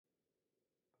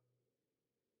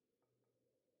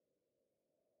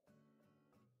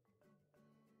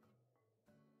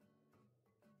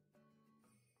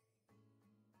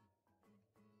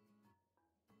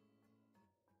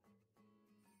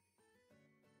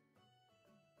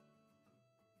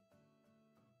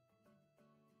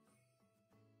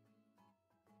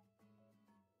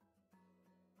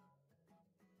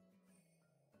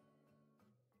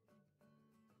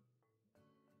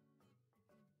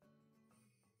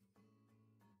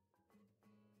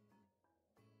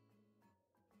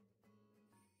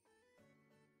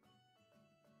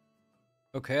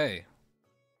Okay,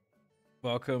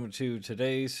 welcome to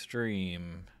today's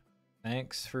stream.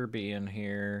 Thanks for being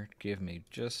here. Give me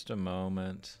just a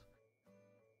moment.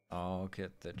 I'll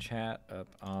get the chat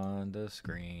up on the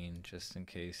screen just in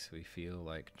case we feel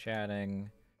like chatting.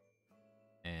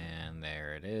 And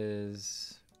there it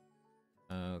is.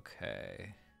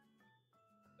 Okay.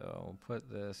 So we'll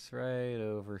put this right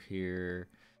over here.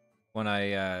 When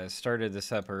I started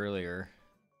this up earlier,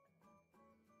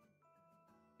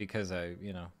 because I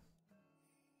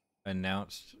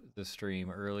announced the stream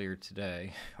earlier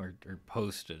today, or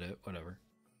posted it, whatever.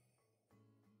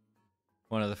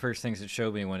 One of the first things it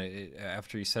showed me when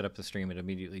after you set up the stream, it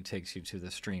immediately takes you to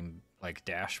the stream like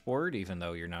dashboard, even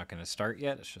though you're not going to start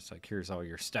yet. It's just like, here's all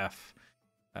your stuff.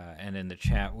 And in the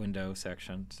chat window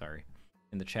section,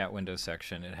 in the chat window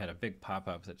section, it had a big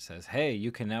pop-up that says, hey,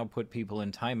 you can now put people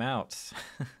in timeouts.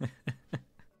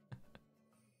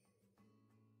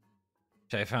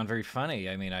 Which I found very funny.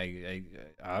 I mean, I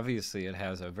obviously it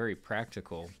has a very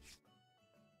practical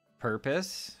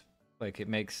purpose. Like, it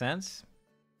makes sense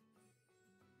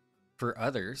for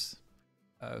others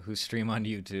who stream on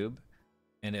YouTube,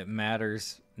 and it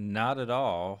matters not at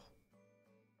all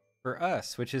for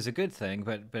us, which is a good thing.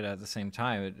 But at the same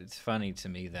time, it's funny to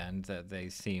me then that they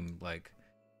seem like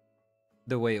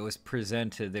the way it was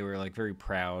presented, they were like very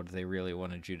proud. They really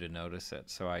wanted you to notice it.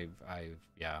 So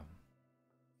yeah.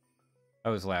 I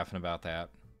was laughing about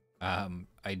that.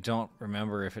 I don't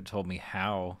remember if it told me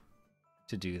how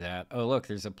to do that. Oh, look,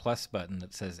 there's a plus button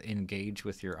that says engage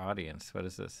with your audience. What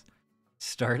is this?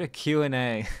 Start a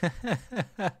Q&A.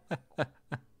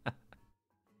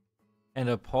 And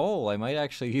a poll. I might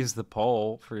actually use the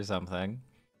poll for something.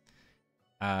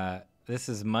 This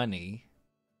is money.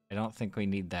 I don't think we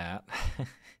need that.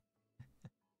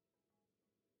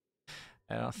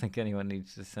 I don't think anyone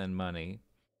needs to send money.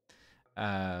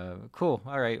 Cool.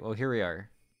 All right. Well, here we are.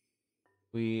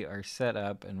 We are set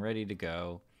up and ready to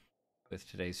go with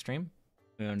today's stream.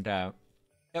 And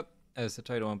yep, as the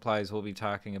title implies, we'll be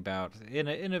talking about in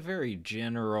a very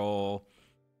general,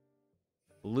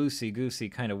 loosey-goosey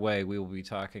kind of way. We will be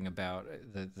talking about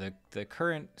the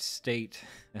current state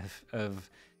of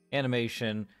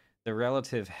animation, the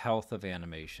relative health of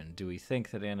animation. Do we think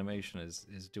that animation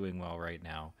is doing well right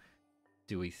now?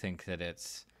 Do we think that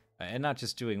it's and not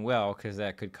just doing well, because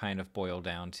that could kind of boil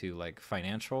down to like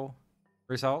financial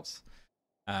results.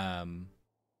 And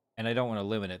I don't want to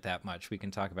limit it that much. We can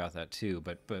talk about that too,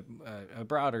 but a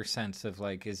broader sense of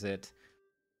like, is it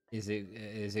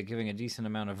giving a decent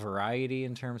amount of variety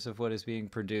in terms of what is being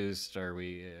produced?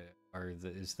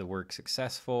 Is the work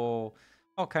successful?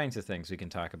 All kinds of things we can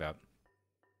talk about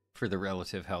for the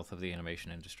relative health of the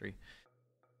animation industry.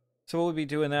 So we'll be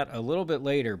doing that a little bit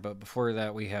later, but before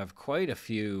that, we have quite a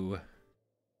few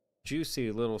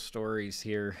juicy little stories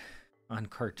here on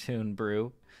Cartoon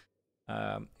Brew,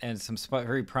 and some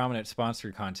very prominent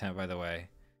sponsored content. By the way,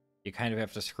 you kind of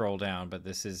have to scroll down, but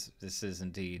this is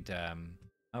indeed.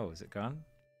 Oh, is it gone?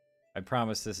 I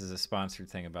promise this is a sponsored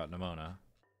thing about Nimona.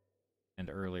 And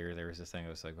earlier there was a thing I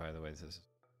was like, by the way, this is.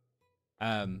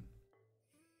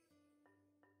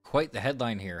 Quite the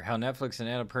headline here. How Netflix and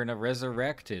Annapurna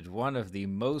resurrected one of the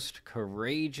most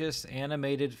courageous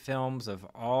animated films of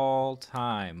all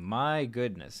time. My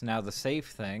goodness. Now, the safe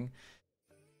thing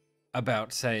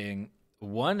about saying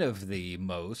one of the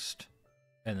most,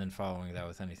 and then following that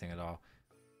with anything at all,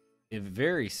 is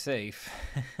very safe.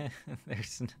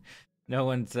 There's no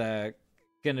one's going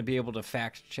to be able to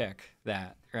fact check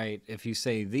that, right? If you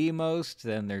say the most,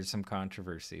 then there's some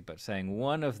controversy. But saying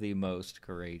one of the most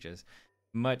courageous,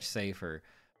 much safer.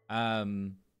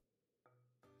 And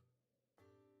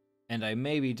I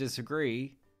maybe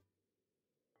disagree,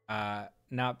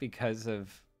 not because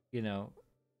of,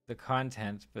 the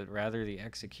content, but rather the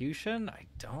execution. I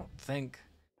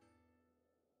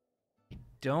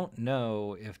don't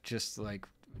know if just like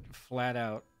flat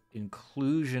out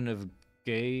inclusion of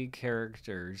gay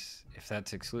characters, if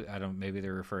that's maybe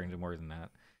they're referring to more than that,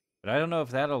 but I don't know if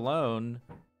that alone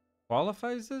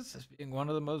qualifies this as being one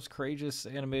of the most courageous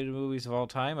animated movies of all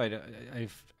time.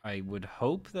 I would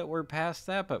hope that we're past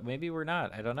that, but maybe we're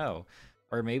not. I don't know.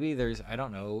 Or maybe there's, I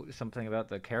don't know, something about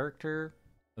the character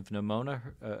of Nimona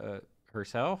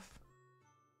herself.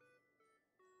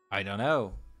 I don't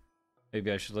know. Maybe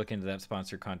I should look into that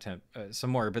sponsored content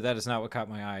some more, but that is not what caught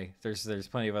my eye. There's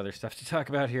plenty of other stuff to talk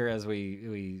about here as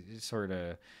we sort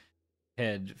of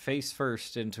head face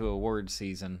first into award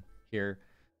season here.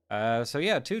 So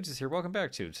yeah, Toots is here. Welcome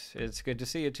back, Toots. It's good to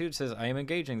see you. Toots says, I am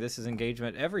engaging. This is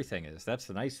engagement. Everything is. That's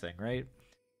the nice thing, right?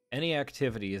 Any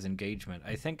activity is engagement.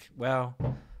 I think, well,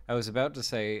 I was about to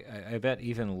say, I bet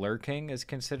even lurking is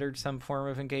considered some form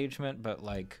of engagement, but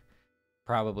like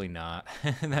probably not.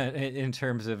 That in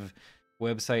terms of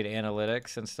website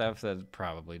analytics and stuff, that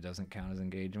probably doesn't count as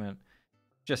engagement.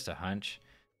 Just a hunch.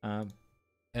 Um,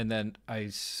 and then I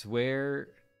swear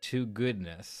to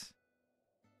goodness,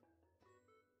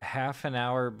 half an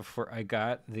hour before I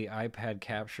got the iPad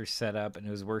capture set up and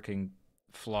it was working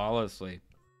flawlessly,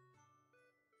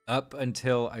 up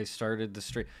until I started the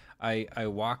stream, I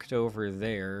walked over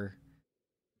there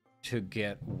to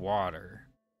get water,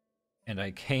 and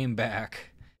I came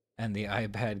back, and the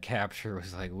iPad capture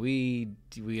was like, we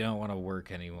don't want to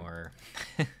work anymore.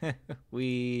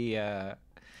 We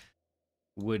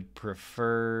would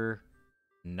prefer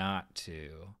not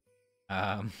to.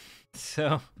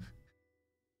 So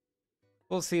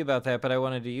we'll see about that. But I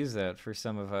wanted to use that for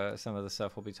some of the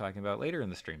stuff we'll be talking about later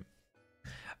in the stream.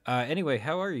 Anyway,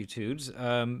 how are you, Tudes?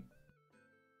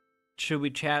 Should we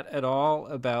chat at all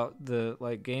about the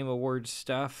like Game Awards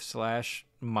stuff slash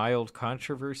mild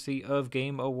controversy of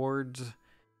Game Awards?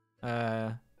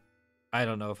 I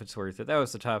don't know if it's worth it. That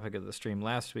was the topic of the stream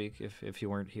last week. If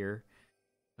you weren't here,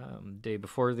 day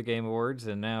before the Game Awards,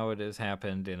 and now it has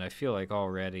happened. And I feel like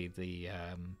already the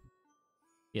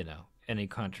any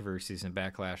controversies and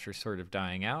backlash are sort of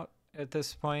dying out at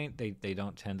this point. They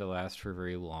don't tend to last for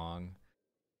very long.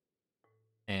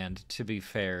 And to be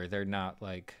fair, they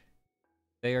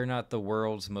are not the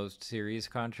world's most serious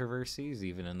controversies.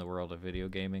 Even in the world of video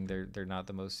gaming, they're not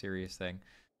the most serious thing.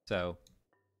 So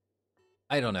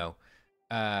I don't know.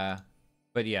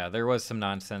 But yeah, there was some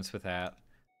nonsense with that.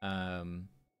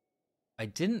 I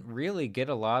didn't really get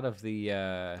a lot of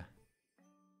the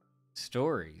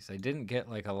stories. I didn't get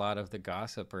like a lot of the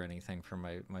gossip or anything from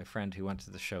my friend who went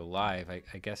to the show live.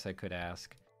 I guess I could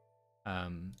ask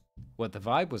what the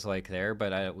vibe was like there,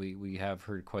 but we have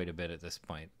heard quite a bit at this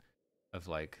point of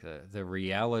like the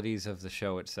realities of the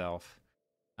show itself,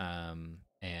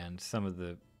 and some of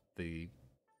the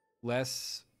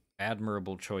less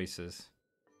admirable choices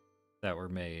that were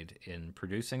made in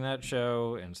producing that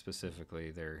show, and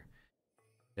specifically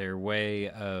their way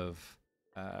of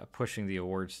pushing the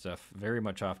award stuff very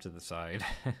much off to the side.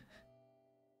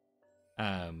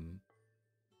 I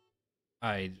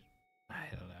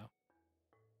don't know.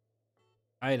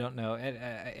 I don't know.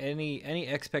 Any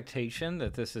expectation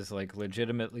that this is like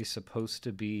legitimately supposed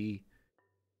to be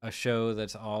a show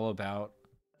that's all about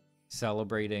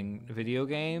celebrating video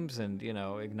games and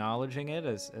acknowledging it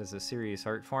as a serious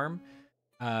art form?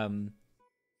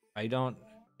 I don't.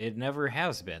 It never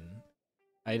has been.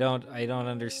 I don't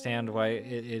understand why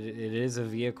it is a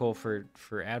vehicle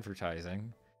for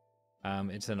advertising.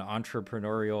 It's an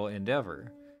entrepreneurial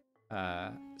endeavor.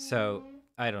 So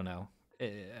I don't know.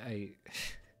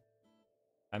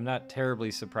 I'm not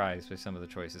terribly surprised by some of the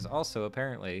choices. Also,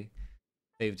 apparently,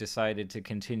 they've decided to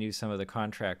continue some of the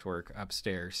contract work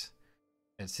upstairs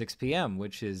at 6 p.m.,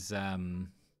 which is I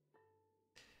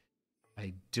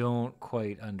don't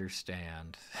quite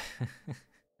understand.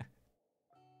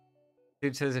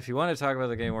 Dude says, if you want to talk about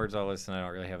the Game Awards, I'll listen. I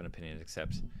don't really have an opinion,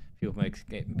 except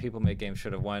people make games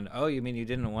should have won. Oh, you mean you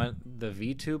didn't want the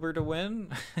VTuber to win?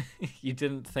 You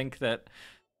didn't think that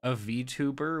a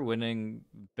VTuber winning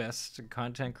best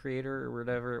content creator or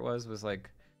whatever it was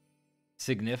like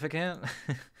significant?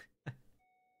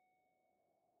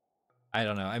 I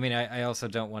don't know. I mean, I also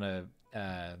don't want to.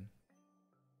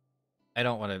 I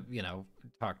don't want to,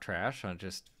 talk trash on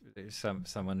just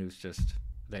someone who's just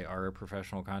they are a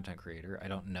professional content creator. I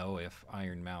don't know if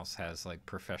Iron Mouse has like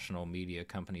professional media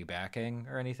company backing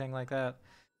or anything like that.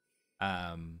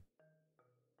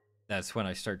 That's when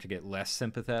I start to get less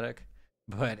sympathetic.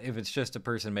 But if it's just a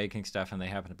person making stuff and they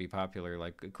happen to be popular,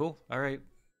 like cool, all right,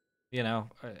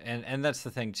 and that's the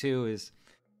thing too, is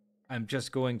I'm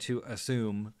just going to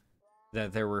assume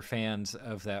that there were fans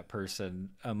of that person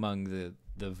among the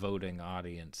voting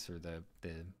audience or the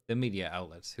media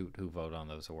outlets who vote on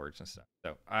those awards and stuff.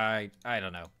 So I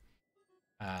don't know.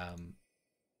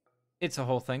 It's a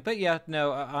whole thing, but yeah,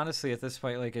 no. Honestly, at this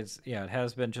point, like it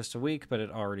has been just a week, but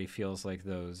it already feels like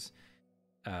those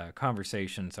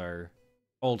conversations are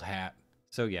old hat.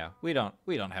 So yeah, we don't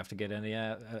have to get any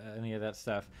of that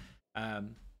stuff.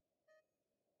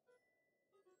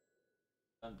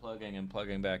 Unplugging and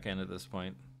plugging back in at this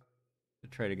point to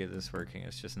try to get this working.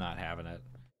 It's just not having it.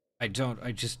 I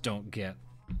just don't get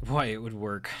why it would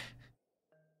work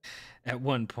at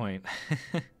one point.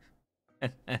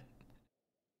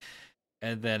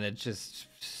 And then it just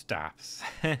stops.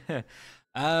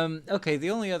 Okay,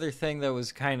 the only other thing that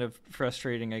was kind of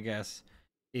frustrating, I guess,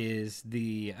 is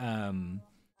the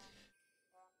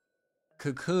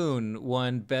Cocoon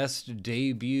won Best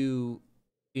Debut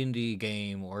indie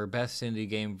game or best indie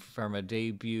game from a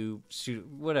debut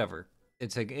whatever.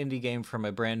 It's an indie game from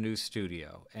a brand new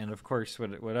studio. And of course,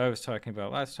 what I was talking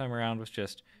about last time around was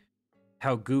just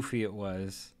how goofy it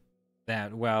was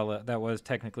that while that was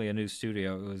technically a new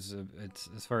studio, it's,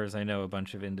 as far as I know, a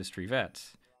bunch of industry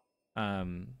vets.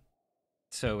 Um,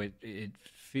 so it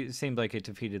seemed like it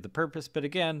defeated the purpose. But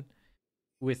again,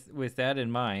 with that in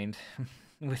mind,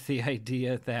 with the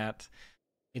idea that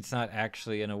it's not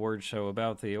actually an award show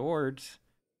about the awards,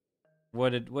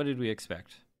 what did we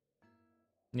expect?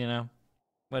 You know,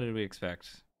 what did we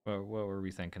expect? What were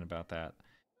we thinking about that?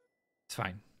 It's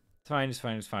fine. It's fine. It's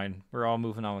fine. It's fine. We're all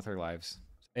moving on with our lives.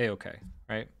 A-okay,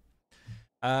 right?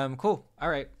 Cool. All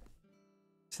right.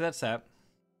 So that's that.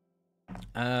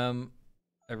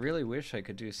 I really wish I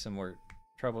could do some more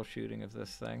troubleshooting of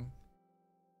this thing.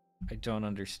 I don't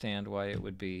understand why it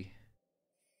would be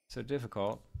so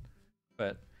difficult,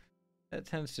 but that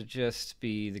tends to just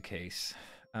be the case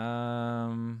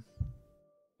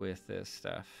with this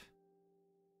stuff.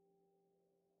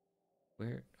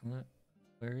 Where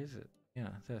is it? Yeah,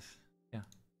 this. Yeah.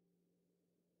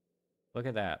 Look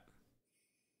at that.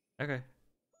 Okay.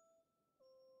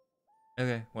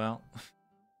 Okay, well,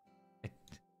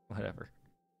 whatever.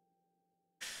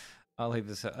 I'll leave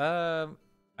this.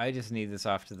 I just need this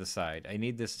off to the side. I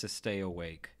need this to stay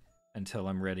awake until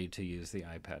I'm ready to use the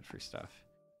iPad for stuff.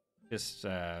 Just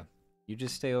you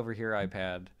just stay over here,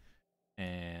 iPad,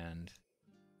 and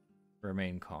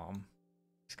remain calm.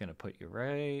 Just gonna put you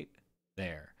right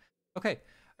there. Okay.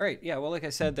 All right. Yeah. Well, like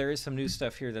I said, there is some new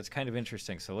stuff here that's kind of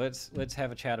interesting. So let's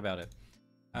have a chat about it.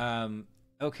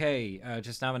 Okay.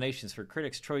 Just nominations for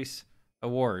Critics' Choice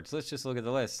Awards. Let's just look at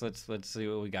the list. Let's see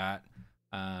what we got.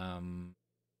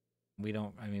 We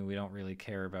don't really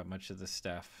care about much of this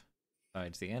stuff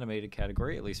besides the animated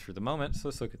category, at least for the moment. So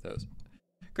let's look at those.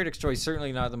 Critics' Choice,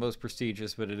 certainly not the most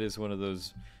prestigious, but it is one of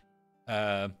those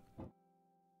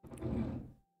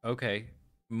okay,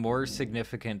 more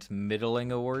significant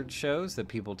middling award shows that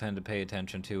people tend to pay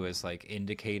attention to as like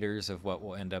indicators of what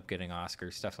will end up getting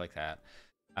Oscars, stuff like that.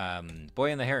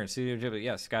 Boy and the Heron, Studio Ghibli,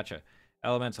 yes, gotcha.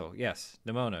 Elemental, yes.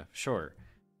 Nimona, sure.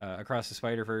 Across the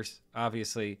Spider-Verse,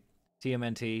 obviously.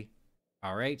 TMNT,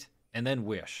 all right. And then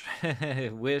Wish.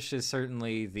 Wish is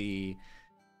certainly the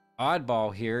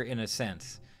oddball here in a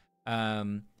sense.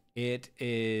 It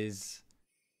is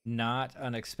not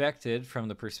unexpected from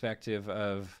the perspective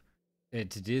of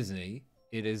it's Disney.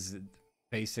 It is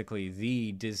basically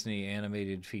the Disney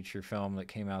animated feature film that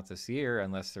came out this year,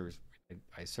 unless there was,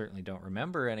 I certainly don't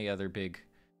remember any other big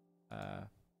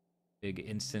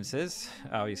instances.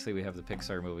 Obviously, we have the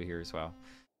Pixar movie here as well.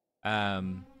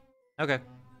 Okay.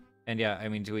 And yeah, I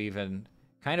mean, do we even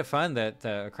kind of fun that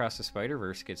Across the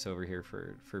Spider-Verse gets over here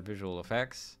for visual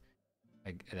effects.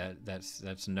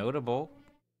 That's notable.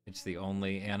 It's the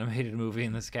only animated movie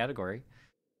in this category.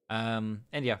 And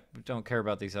yeah, don't care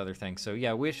about these other things. So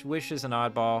yeah, Wish is an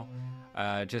oddball,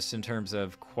 just in terms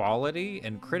of quality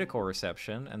and critical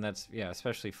reception, and that's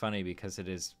especially funny because it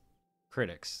is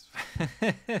critics.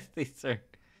 These are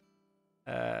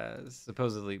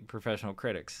supposedly professional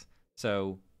critics.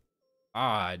 So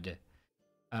odd.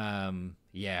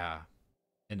 Yeah,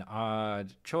 an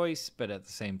odd choice, but at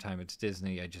the same time, it's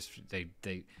Disney.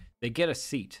 They get a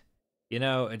seat. You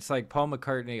know, it's like Paul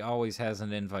McCartney always has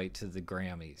an invite to the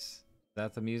Grammys. Is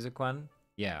that the music one?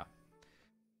 Yeah.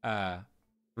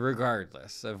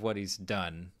 Regardless of what he's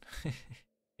done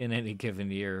in any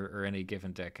given year or any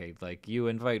given decade, like you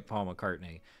invite Paul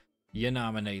McCartney, you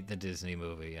nominate the Disney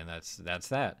movie, and that's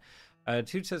that.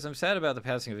 Toot says, I'm sad about the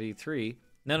passing of E3.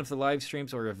 None of the live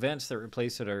streams or events that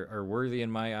replace it are worthy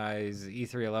in my eyes.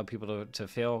 E3 allowed people to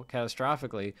fail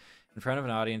catastrophically in front of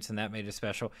an audience, and that made it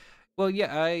special. Well,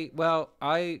 yeah,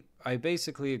 I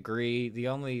basically agree. The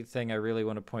only thing I really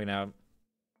want to point out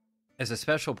as a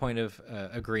special point of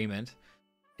agreement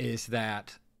is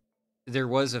that there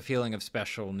was a feeling of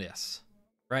specialness,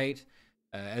 right?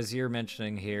 As you're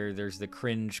mentioning here, there's the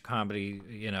cringe comedy,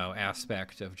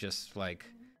 aspect of just like,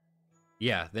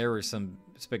 yeah, there were some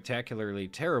spectacularly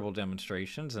terrible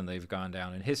demonstrations, and they've gone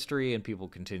down in history, and people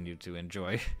continue to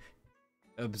enjoy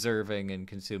observing and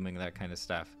consuming that kind of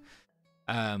stuff.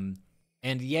 And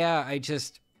yeah,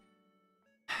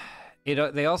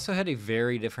 they also had a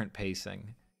very different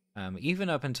pacing, even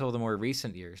up until the more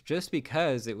recent years, just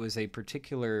because it was a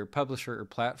particular publisher or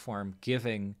platform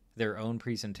giving their own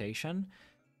presentation.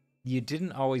 You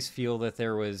didn't always feel that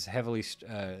there was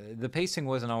the pacing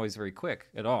wasn't always very quick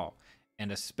at all.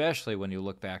 And especially when you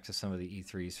look back to some of the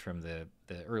E3s from the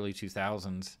early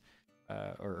 2000s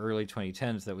or early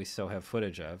 2010s that we still have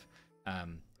footage of,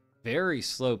 very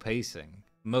slow pacing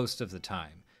most of the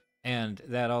time. And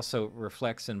that also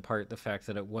reflects in part the fact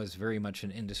that it was very much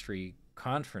an industry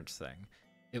conference thing.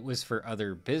 It was for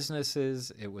other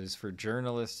businesses, it was for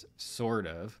journalists, sort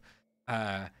of.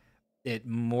 Uh, it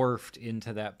morphed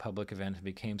into that public event and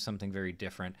became something very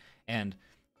different. And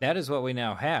that is what we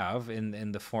now have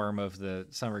in the form of the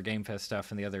Summer Game Fest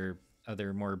stuff and the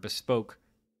other more bespoke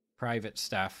private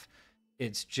stuff.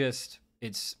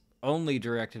 It's only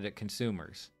directed at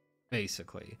consumers,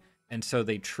 basically. And so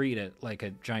they treat it like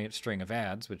a giant string of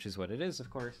ads, which is what it is, of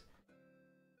course.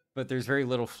 But there's very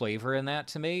little flavor in that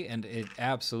to me, and it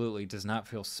absolutely does not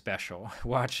feel special.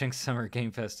 Watching Summer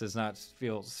Game Fest does not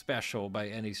feel special by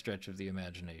any stretch of the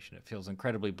imagination. It feels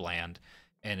incredibly bland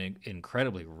and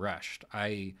incredibly rushed.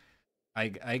 I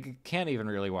can't even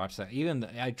really watch that. Even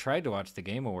I tried to watch the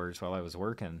Game Awards while I was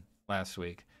working last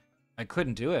week. I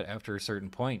couldn't do it after a certain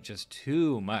point. Just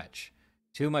too much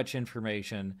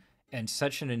information and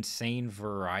such an insane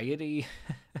variety.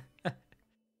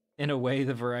 In a way,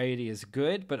 the variety is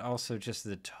good, but also just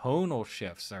the tonal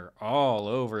shifts are all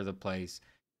over the place.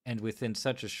 And within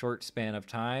such a short span of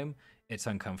time, it's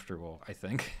uncomfortable, I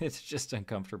think. It's just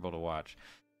uncomfortable to watch.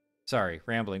 Sorry,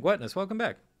 rambling. Whatness, welcome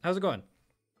back. How's it going?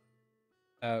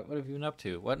 What have you been up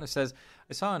to? Whatness says,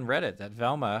 I saw on Reddit that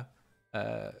Velma,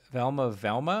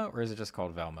 or is it just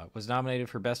called Velma, was nominated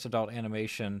for Best Adult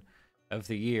Animation of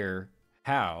the Year.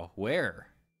 How? Where?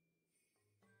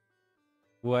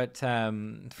 What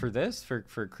for this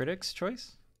for Critics'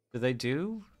 Choice? Do they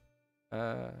do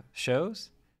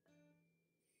shows?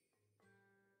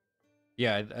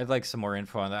 Yeah, I'd like some more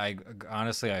info on that.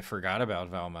 I forgot about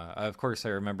Velma. Of course, I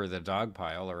remember the dog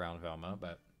pile around Velma,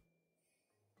 but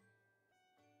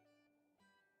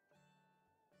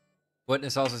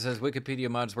Witness also says Wikipedia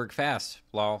mods work fast.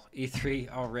 Lol. E3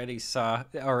 already says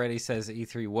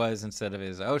E3 was instead of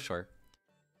is. Oh sure.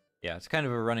 Yeah, it's kind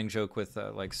of a running joke with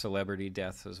like celebrity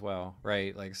deaths as well,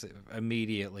 right? Like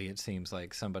immediately it seems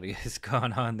like somebody has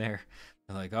gone on there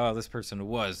and like, oh, this person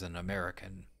was an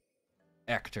American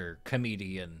actor,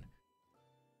 comedian,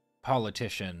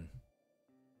 politician,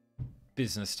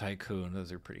 business tycoon.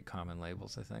 Those are pretty common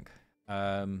labels, I think.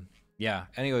 Yeah.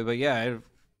 Anyway, but yeah,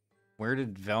 where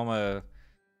did Velma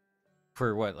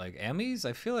for what, like Emmys?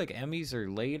 I feel like Emmys are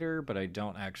later, but I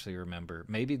don't actually remember.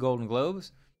 Maybe Golden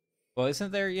Globes. Well,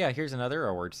 isn't there? Yeah, here's another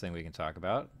awards thing we can talk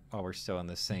about while we're still in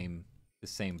the same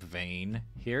vein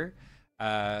here.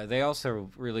 They also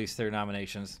released their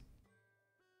nominations.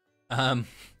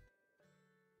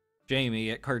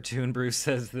 Jamie at Cartoon Bruce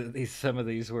says that some of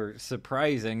these were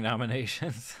surprising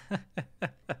nominations.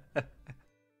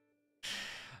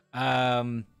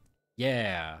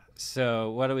 Yeah.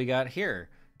 So what do we got here?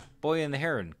 Boy and the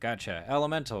Heron. Gotcha.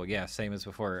 Elemental. Yeah, same as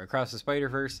before. Across the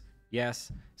Spider-Verse.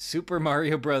 Yes. Super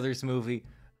Mario Brothers movie.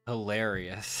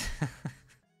 Hilarious.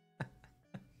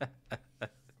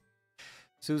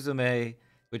 Suzume,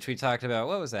 which we talked about,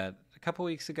 what was that? A couple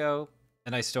weeks ago?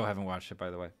 And I still haven't watched it, by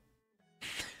the way.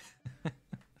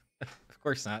 Of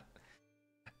course not.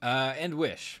 And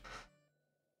Wish.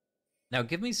 Now,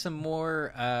 give me some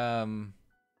more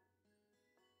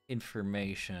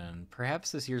information.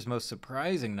 Perhaps this year's most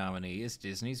surprising nominee is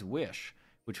Disney's Wish,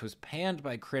 which was panned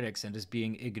by critics and is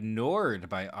being ignored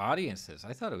by audiences.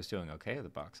 I thought it was doing okay at the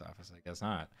box office. I guess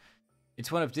not.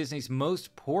 It's one of Disney's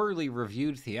most poorly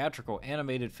reviewed theatrical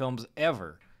animated films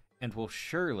ever, and will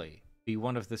surely be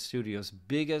one of the studio's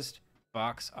biggest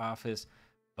box office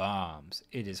bombs.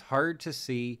 It is hard to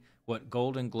see what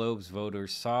Golden Globes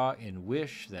voters saw in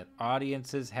Wish that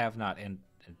audiences have not, and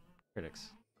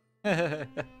critics. Why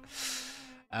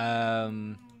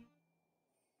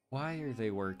are they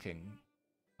working?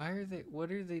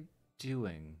 What are they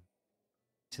doing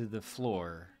to the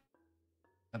floor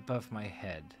above my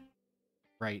head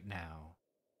right now?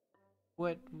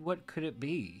 What could it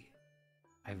be?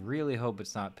 I really hope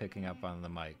it's not picking up on the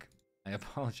mic. I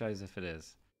apologize if it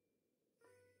is.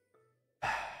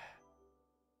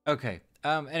 Okay.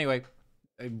 Anyway,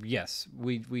 yes,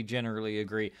 we generally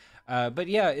agree. But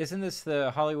yeah, isn't this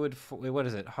the Hollywood? What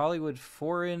is it? Hollywood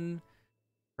Foreign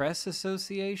Press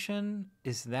Association?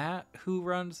 Is that who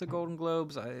runs the Golden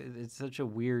Globes? It's such a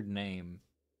weird name,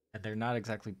 and they're not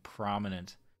exactly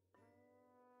prominent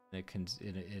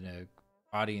in a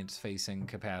audience-facing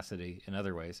capacity in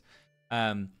other ways.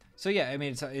 So yeah, I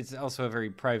mean, it's also a very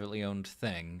privately owned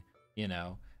thing. You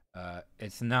know,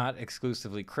 it's not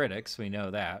exclusively critics. We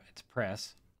know that it's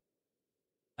press.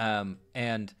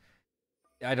 And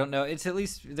I don't know. It's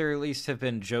there at least have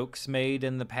been jokes made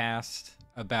in the past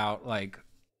about like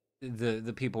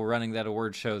the people running that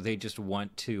award show. They just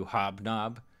want to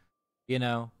hobnob. You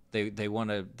know, they want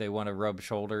to rub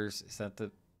shoulders. Is that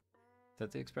the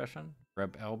expression?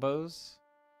 Rub elbows.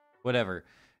 whatever.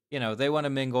 You know, they want to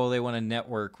mingle, they want to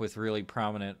network with really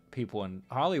prominent people in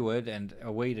Hollywood, and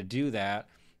a way to do that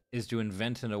is to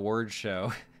invent an award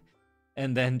show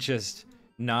and then just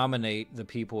nominate the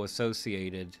people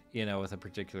associated, you know, with a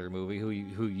particular movie who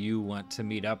you want to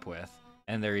meet up with,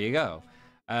 and there you go.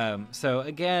 So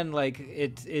again, like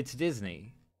it's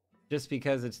Disney. Just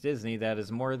because it's Disney, that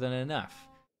is more than enough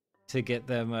to get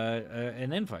them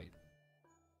an invite,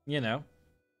 you know,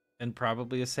 and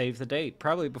probably a save the date,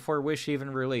 probably before Wish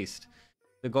even released.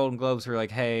 The Golden Globes were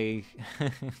like, "Hey,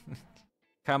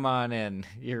 come on in,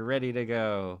 you're ready to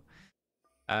go."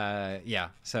 Yeah.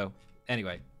 So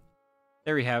anyway,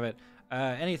 there we have it.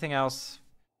 Anything else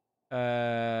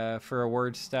for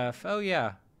award stuff? Oh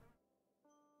yeah,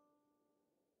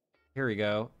 here we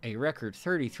go. A record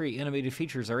 33 animated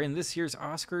features are in this year's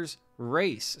Oscars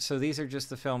race. So these are just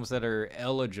the films that are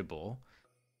eligible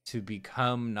to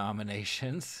become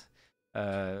nominations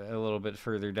a little bit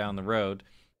further down the road.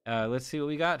 Let's see what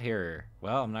we got here.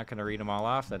 Well, I'm not going to read them all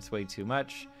off. That's way too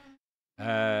much.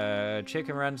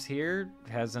 Chicken Run's here.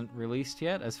 Hasn't released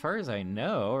yet, as far as I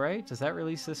know, right? Does that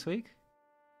release this week?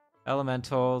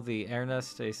 Elemental, the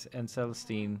Ernest and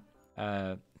Celestine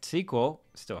sequel.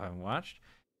 Still haven't watched.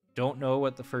 Don't know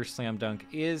what the first slam dunk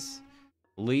is.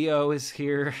 Leo is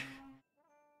here.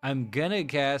 I'm gonna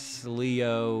guess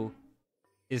Leo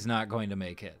is not going to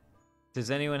make it.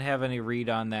 Does anyone have any read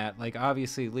on that? Like,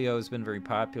 obviously, Leo has been very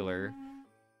popular.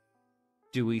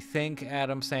 Do we think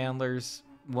Adam Sandler's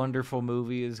wonderful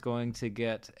movie is going to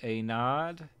get a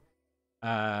nod?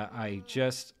 I'm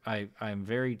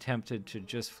very tempted to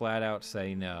just flat out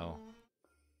say no.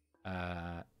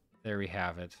 There we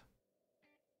have it.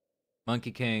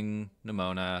 Monkey King,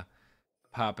 Nimona,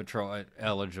 Paw Patrol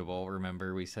eligible.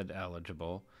 Remember, we said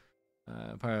eligible.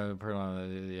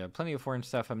 Yeah, plenty of foreign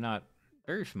stuff I'm not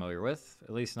very familiar with,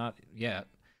 at least not yet.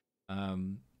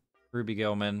 Ruby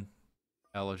Gilman,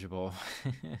 eligible.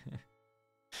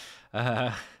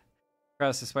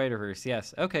 Across the Spider-Verse,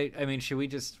 yes. Okay, I mean, should we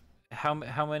just...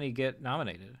 How many get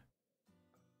nominated?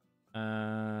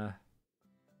 What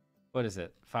is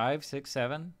it? 5, 6,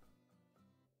 7?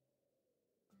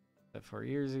 4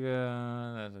 years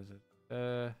ago.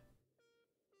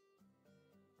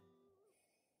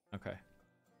 Okay.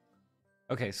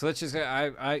 Okay, so let's just...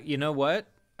 you know what?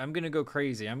 I'm gonna go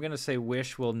crazy. I'm gonna say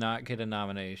Wish will not get a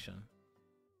nomination.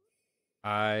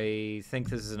 I think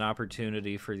this is an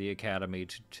opportunity for the Academy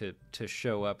to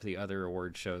show up the other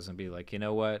award shows and be like, you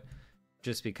know what?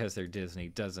 Just because they're Disney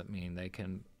doesn't mean they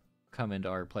can come into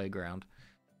our playground.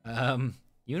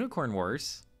 Unicorn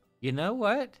Wars. You know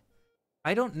what?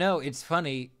 I don't know. It's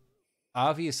funny.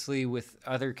 Obviously, with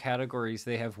other categories,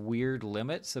 they have weird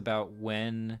limits about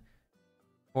when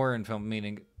foreign film,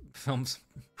 meaning films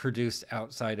produced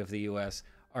outside of the U.S.,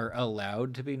 are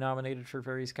allowed to be nominated for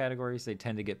various categories. They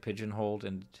tend to get pigeonholed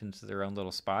into their own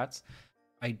little spots.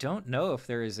 I don't know if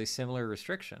there is a similar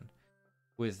restriction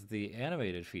with the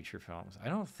animated feature films. I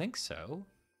don't think so,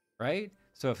 right?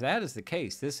 So if that is the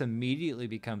case, this immediately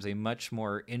becomes a much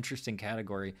more interesting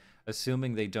category,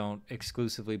 assuming they don't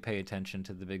exclusively pay attention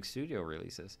to the big studio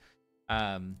releases.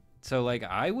 So like,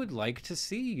 I would like to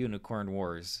see Unicorn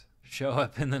Wars show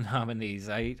up in the nominees.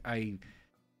 I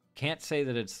can't say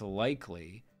that it's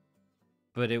likely,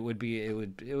 but it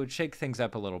would shake things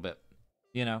up a little bit,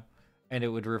 you know, and it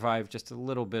would revive just a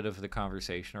little bit of the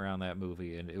conversation around that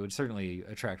movie, and it would certainly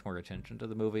attract more attention to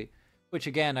the movie, which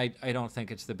again, I don't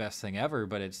think it's the best thing ever,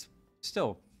 but it's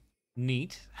still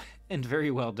neat and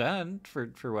very well done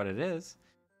for what it is.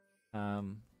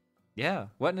 Yeah,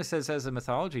 Wetness says, as a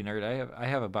mythology nerd, I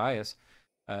have a bias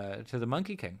to the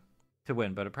Monkey King to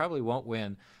win, but it probably won't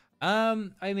win.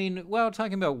 I mean, well,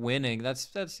 talking about winning,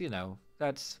 that's you know,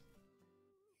 that's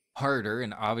harder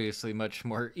and obviously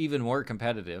even more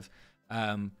competitive.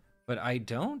 But I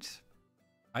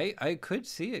could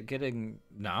see it getting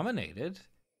nominated.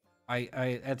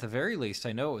 I at the very least,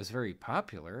 I know it was very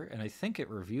popular, and I think it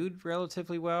reviewed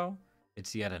relatively well.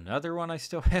 It's yet another one I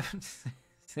still haven't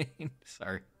seen.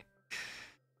 Sorry.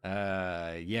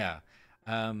 Yeah.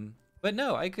 But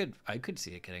no, I could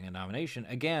see it getting a nomination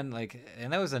again. Like,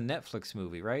 and that was a Netflix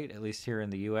movie, right? At least here in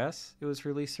the U.S., it was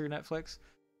released through Netflix.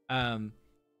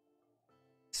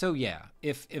 So yeah,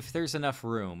 if there's enough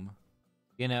room,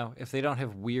 you know, if they don't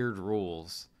have weird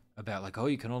rules about like, oh,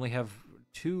 you can only have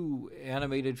 2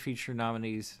 animated feature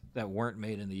nominees that weren't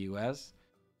made in the U.S.,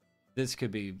 this could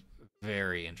be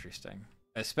very interesting,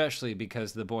 especially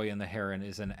because The Boy and the Heron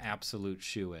is an absolute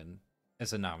shoo-in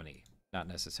as a nominee, not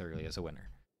necessarily as a winner.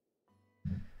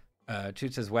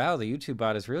 Toot says, wow, the YouTube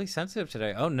bot is really sensitive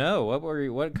today. Oh no,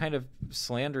 what kind of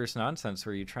slanderous nonsense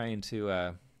were you trying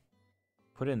to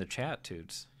put in the chat,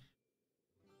 Toots?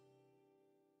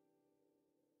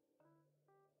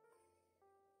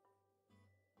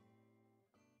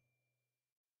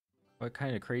 What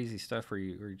kind of crazy stuff were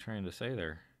you trying to say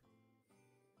there?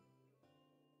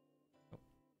 Oh,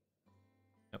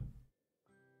 yep.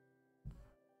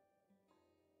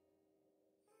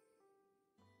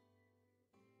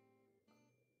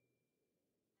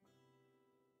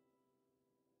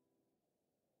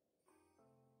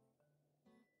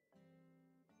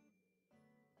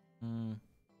 Mm.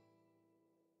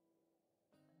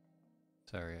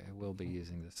 Sorry, I will be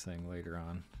using this thing later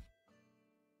on.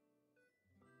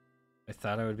 I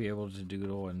thought I would be able to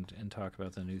doodle and talk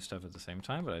about the new stuff at the same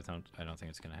time, but I don't think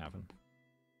it's gonna happen.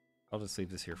 I'll just leave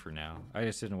this here for now. I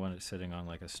just didn't want it sitting on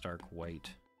like a stark white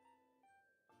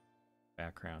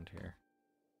background here.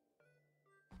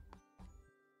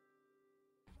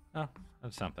 Oh,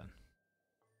 that's something.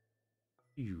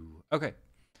 Ew. Okay.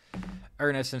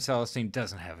 Ernest and Celestine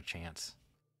doesn't have a chance.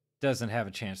 Doesn't have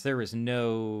a chance. There is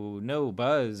no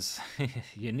buzz.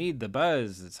 You need the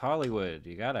buzz. It's Hollywood.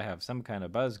 You gotta have some kind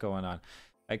of buzz going on.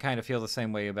 I kind of feel the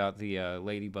same way about the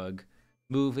Ladybug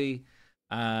movie.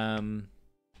 And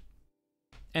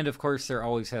of course, there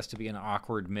always has to be an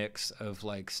awkward mix of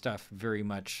like stuff very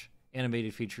much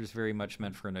animated features, very much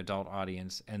meant for an adult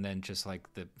audience, and then just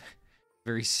like the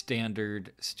very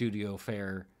standard studio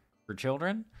fare for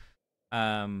children.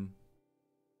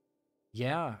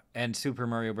 Yeah, and Super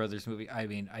Mario Brothers movie. I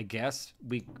mean, I guess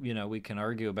we can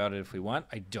argue about it if we want.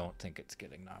 I don't think it's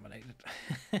getting nominated.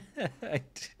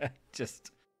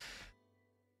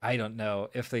 I don't know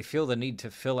if they feel the need to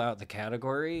fill out the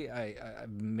category. I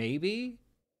maybe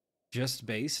just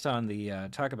based on the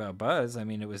talk about buzz. I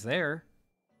mean, it was there.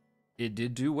 It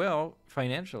did do well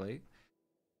financially.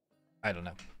 I don't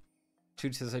know.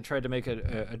 Toot says I tried to make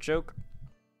a joke.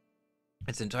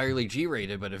 It's entirely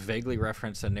G-rated, but it vaguely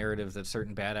referenced a narrative that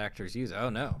certain bad actors use. Oh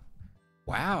no!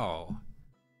 Wow.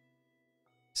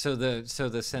 So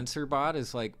the censor bot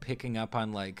is like picking up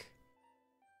on like,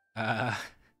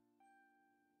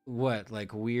 what,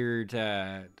 like weird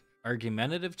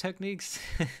argumentative techniques,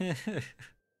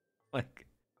 like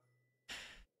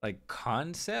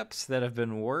concepts that have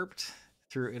been warped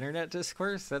through internet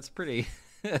discourse. That's pretty.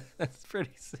 That's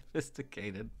pretty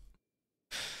sophisticated.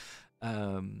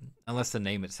 Unless the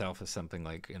name itself is something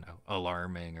like,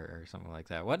 alarming or something like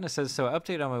that. Whatness says, so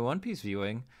update on my One Piece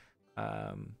viewing.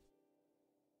 On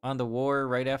the war,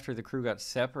 right after the crew got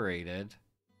separated.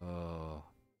 Oh.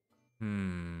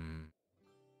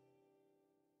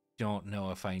 Don't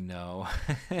know if I know.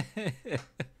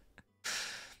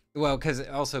 Well,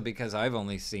 because I've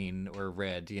only seen or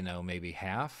read, maybe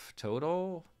half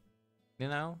total.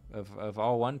 Of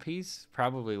all One Piece,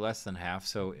 probably less than half.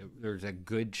 So there's a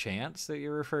good chance that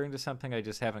you're referring to something I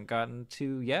just haven't gotten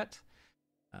to yet.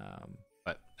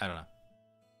 But I don't know.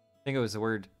 I think it was the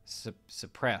word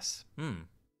suppress.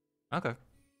 Okay.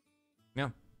 Yeah.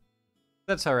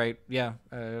 That's all right. Yeah.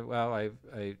 Well,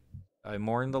 I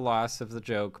mourn the loss of the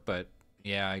joke, but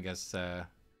yeah, I guess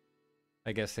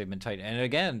they've been tight. And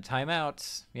again,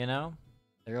 timeouts.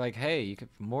 They're like, hey, you could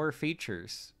more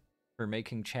features for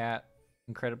making chat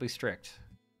incredibly strict.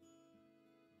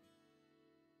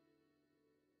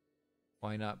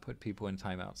 Why not put people in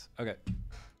timeouts? Okay.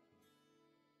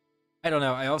 I don't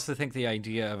know. I also think the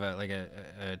idea of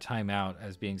a timeout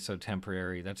as being so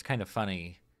temporary, that's kind of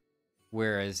funny.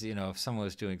 Whereas, if someone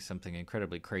was doing something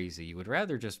incredibly crazy, you would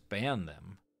rather just ban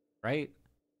them, right?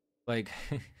 Like,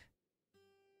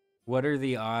 what are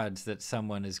the odds that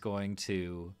someone is going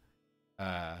to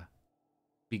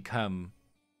become,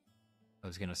 I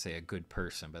was going to say a good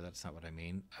person, but that's not what I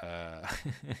mean.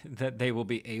 That they will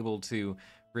be able to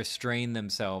restrain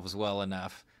themselves well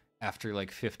enough after like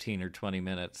 15 or 20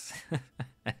 minutes.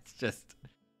 It's just,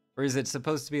 or is it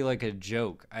supposed to be like a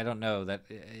joke? I don't know. That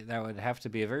would have to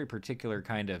be a very particular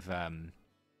kind of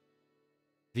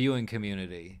viewing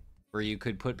community where you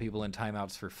could put people in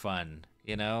timeouts for fun.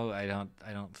 I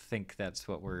don't think that's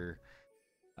what we're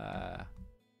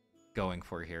going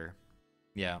for here.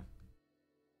 Yeah.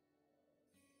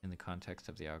 In the context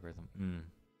of the algorithm.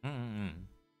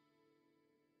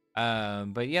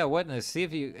 But yeah, Wetness, see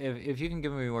if you can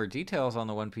give me more details on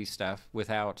the One Piece stuff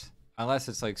without, unless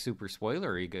it's like super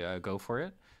spoilery, go for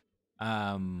it.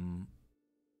 And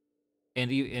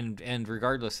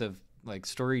regardless of like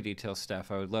story detail stuff,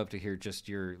 I would love to hear just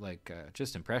your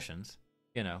just impressions,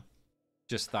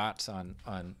 just thoughts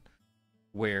on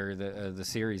where the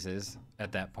series is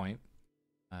at that point.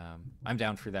 I'm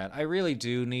down for that. I really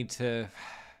do need to.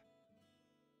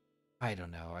 I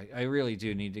don't know. I really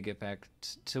do need to get back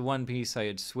to One Piece. I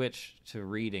had switched to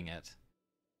reading it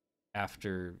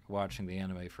after watching the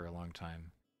anime for a long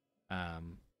time.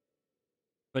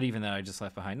 But even then, I just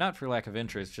left behind. Not for lack of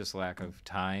interest, just lack of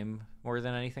time more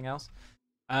than anything else.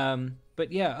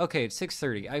 But yeah, okay, it's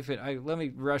 6:30. Let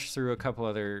me rush through a couple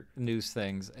other news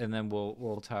things, and then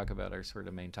we'll talk about our sort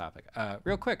of main topic.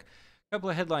 Real quick, a couple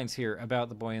of headlines here about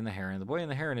The Boy and the Heron. The Boy and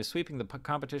the Heron is sweeping the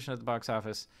competition at the box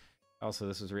office. Also,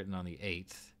 this was written on the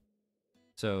 8th,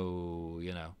 so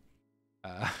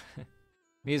uh,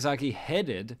 Miyazaki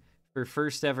headed for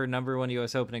first ever #1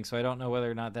 U.S. opening. So I don't know whether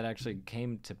or not that actually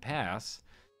came to pass.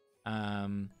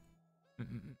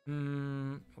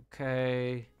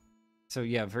 Okay. So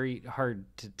yeah, very hard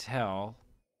to tell.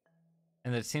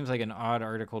 And it seems like an odd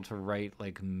article to write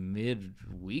like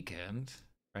mid-weekend,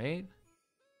 right?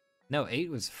 No, 8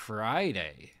 was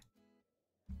Friday.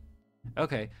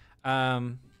 Okay.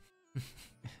 And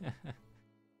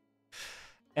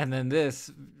then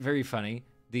this, very funny.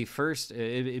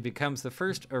 It becomes the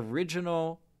first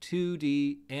original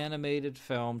 2D animated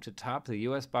film to top the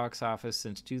US box office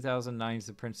since 2009's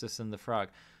The Princess and the Frog.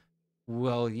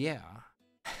 Well, yeah.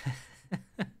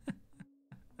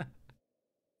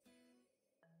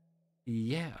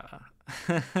 Yeah.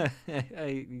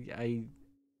 I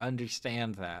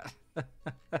understand that.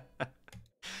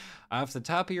 Off the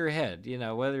top of your head,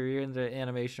 whether you're into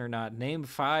animation or not, name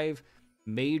 5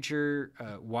 major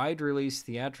wide release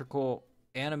theatrical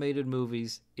animated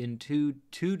movies in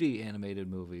 2D animated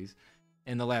movies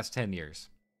in the last 10 years.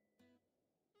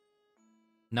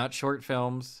 Not short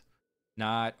films,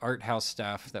 not art house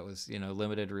stuff that was,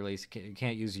 limited release. You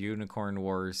can't use Unicorn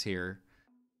Wars here.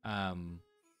 I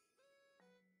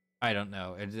don't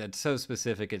know. It's so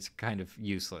specific, it's kind of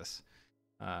useless.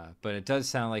 But it does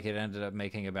sound like it ended up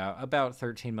making about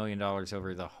 $13 million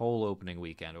over the whole opening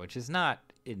weekend, which is not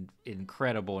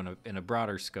incredible in a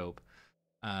broader scope.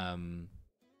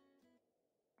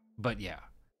 But yeah.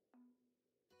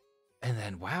 And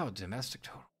then, wow, domestic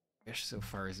total ish so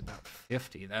far is about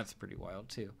 50. That's pretty wild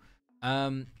too.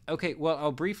 Okay, well,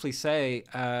 I'll briefly say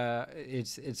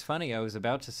it's funny. I was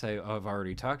about to say, oh, I've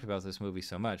already talked about this movie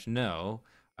so much. No,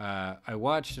 I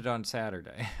watched it on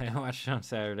Saturday.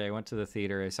 I went to the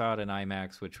theater. I saw it in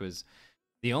IMAX, which was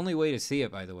the only way to see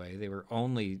it, by the way. They were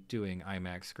only doing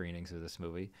IMAX screenings of this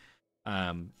movie.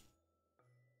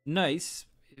 Nice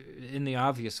in the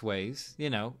obvious ways.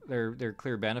 There are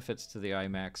clear benefits to the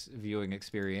IMAX viewing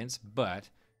experience, but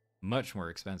much more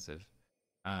expensive.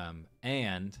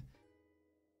 And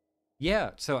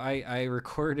yeah, so I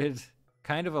recorded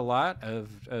kind of a lot of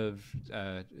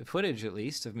footage, at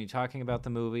least, of me talking about the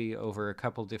movie over a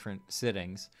couple different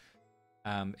sittings.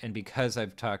 And because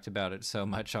I've talked about it so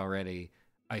much already,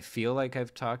 I feel like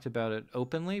I've talked about it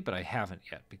openly, but I haven't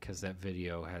yet because that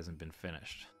video hasn't been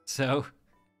finished. So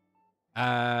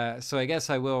I guess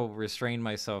I will restrain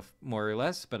myself more or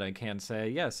less, but I can say,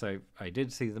 yes, I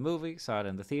did see the movie, saw it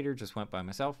in the theater, just went by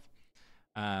myself.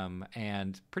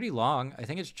 And pretty long. I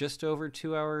think it's just over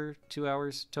 2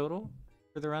 hours total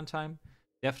for the runtime.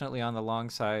 Definitely on the long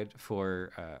side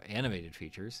for animated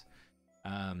features.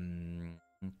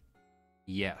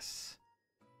 Yes.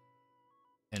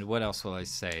 And what else will I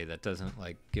say that doesn't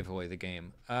give away the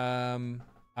game?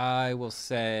 I will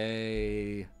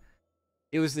say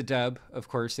it was the dub. Of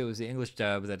course, it was the English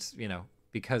dub. That's,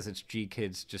 because it's G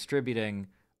Kids distributing.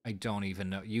 I don't even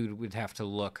know. You would have to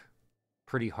look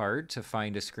pretty hard to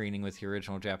find a screening with the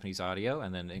original Japanese audio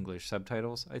and then English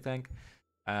subtitles, I think.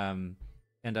 And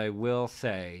I will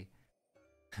say,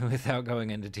 without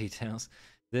going into details,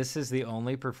 this is the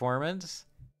only performance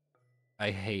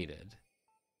I hated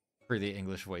for the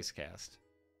English voice cast.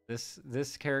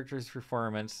 This character's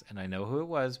performance, and I know who it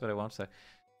was, but I won't say,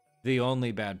 the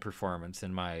only bad performance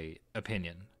in my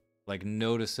opinion.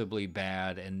 Noticeably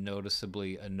bad and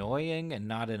noticeably annoying, and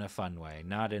not in a fun way,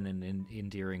 not in an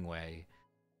endearing way.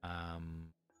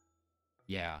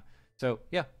 Yeah. So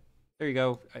yeah, there you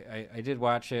go. I did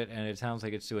watch it, and it sounds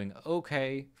like it's doing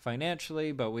okay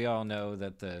financially, but we all know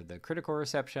that the critical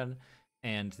reception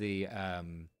and the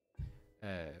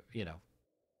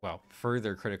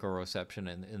further critical reception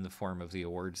in the form of the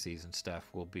award season stuff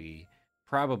will be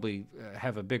probably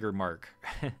have a bigger mark.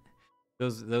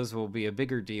 Those will be a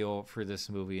bigger deal for this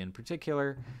movie in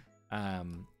particular,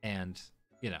 and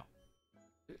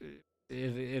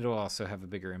it'll also have a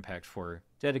bigger impact for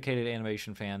dedicated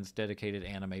animation fans, dedicated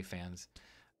anime fans,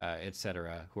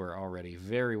 etc., who are already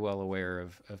very well aware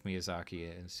of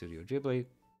Miyazaki and Studio Ghibli.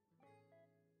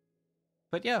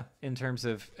 But yeah, in terms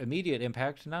of immediate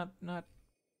impact, not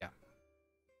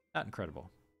incredible,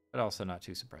 but also not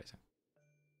too surprising.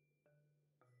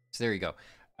 So there you go.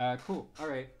 Cool. All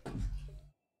right.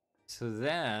 So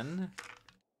then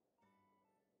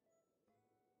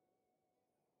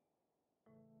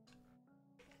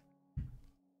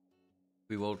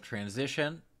we will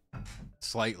transition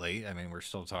slightly. I mean, we're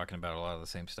still talking about a lot of the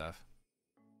same stuff.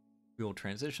 we will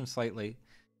transition slightly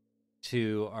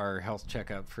to our health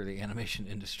checkup for the animation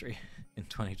industry in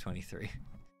 2023,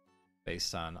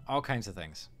 based on all kinds of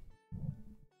things. Let's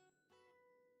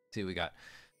see what we got.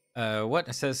 What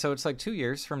it says, so it's like 2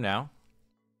 years from now,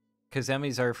 because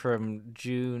Emmys are from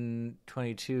June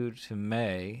 22 to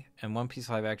May, and One Piece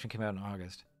live action came out in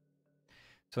August.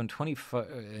 So in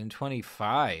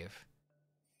 25,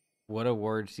 what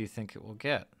awards do you think it will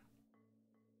get?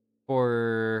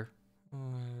 For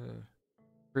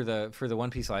the One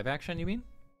Piece live action, you mean?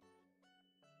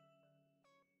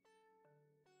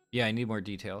 Yeah, I need more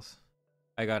details.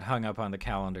 I got hung up on the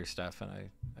calendar stuff, and I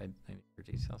need more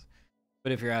details.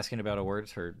 But if you're asking about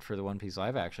awards for the One Piece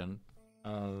live action,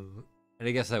 and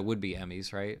I guess that would be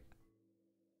Emmys, right?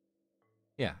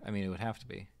 Yeah, I mean, it would have to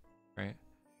be, right?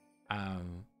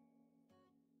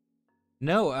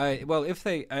 No, well, if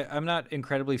they, I'm not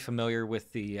incredibly familiar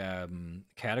with the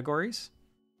categories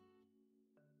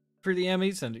for the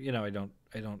Emmys, and I don't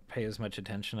pay as much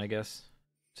attention, I guess,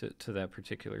 to that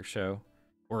particular show,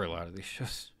 or a lot of these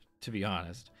shows, to be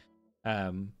honest.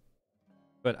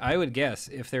 But I would guess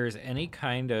if there's any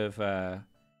kind of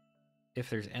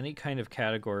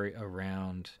category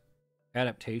around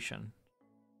adaptation,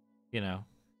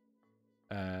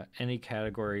 any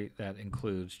category that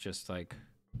includes just like,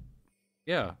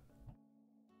 yeah,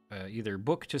 either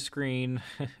book to screen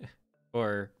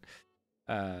or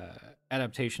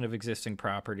adaptation of existing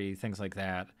property, things like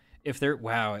that.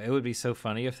 Wow, it would be so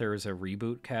funny if there was a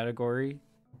reboot category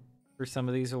for some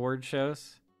of these award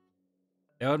shows.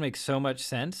 That would make so much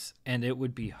sense, and it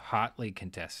would be hotly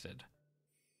contested.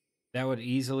 That would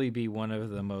easily be one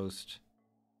of the most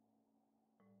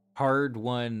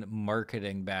hard-won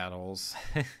marketing battles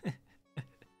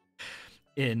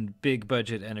in big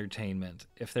budget entertainment.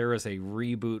 If there was a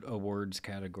reboot awards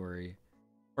category,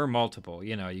 or multiple,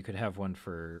 you could have one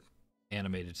for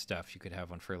animated stuff, you could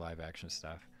have one for live action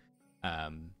stuff.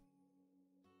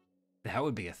 That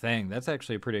would be a thing. That's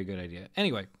actually a pretty good idea.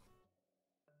 Anyway,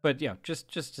 but yeah,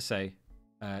 just to say,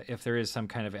 if there is some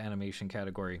kind of animation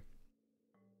category,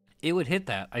 it would hit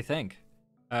that, I think.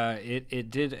 It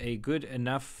did a good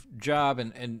enough job,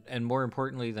 and more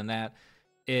importantly than that,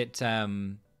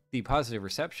 the positive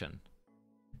reception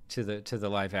to the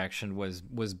live action was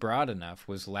broad enough,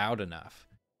 was loud enough,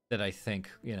 that I think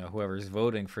whoever's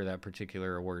voting for that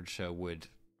particular award show would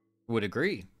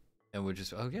agree, and would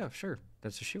just, oh yeah, sure,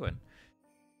 that's a shoo-in.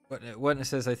 What it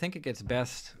says, I think it gets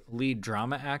best lead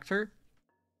drama actor,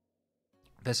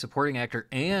 best supporting actor,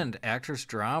 and actress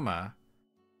drama.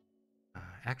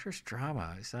 Actress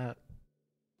drama, is that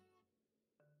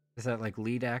like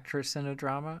lead actress in a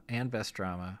drama and best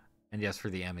drama? And yes, for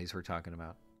the Emmys we're talking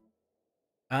about.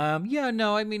 Yeah,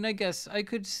 no, I mean, I guess I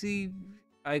could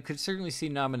certainly see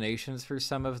nominations for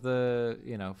some of the,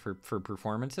 for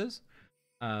performances.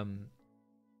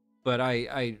 But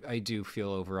I do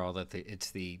feel overall that it's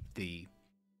the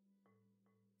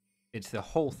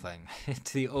whole thing.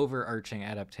 It's the overarching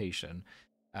adaptation.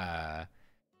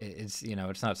 It's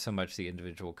it's not so much the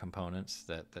individual components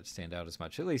that stand out as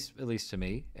much, at least to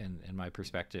me and in my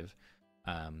perspective,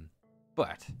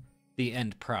 but the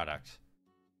end product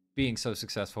being so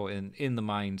successful in the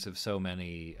minds of so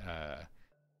many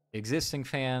existing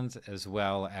fans as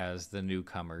well as the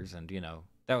newcomers, and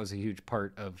that was a huge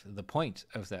part of the point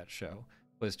of that show,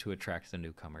 was to attract the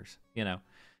newcomers. It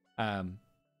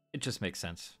just makes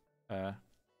sense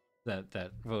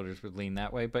that voters would lean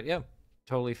that way. But yeah,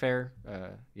 totally fair.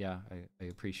 Yeah, I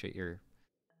appreciate your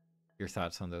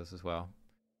thoughts on those as well.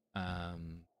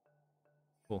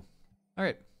 Cool. All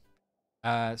right.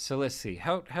 So let's see.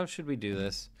 How should we do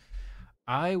this?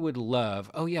 I would love.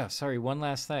 Oh yeah, sorry. One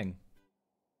last thing.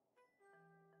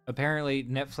 Apparently,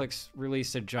 Netflix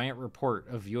released a giant report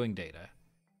of viewing data,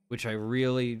 which I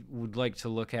really would like to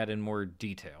look at in more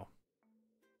detail.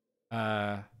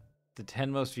 The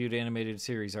 10 most viewed animated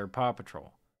series are Paw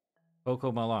Patrol,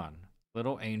 Coco Milan,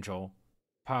 Little Angel,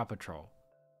 Paw Patrol,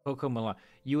 Coco Milan.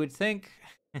 You would think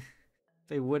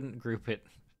they wouldn't group it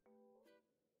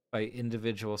by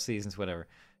individual seasons, whatever.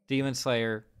 Demon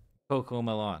Slayer, Coco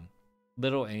Milan,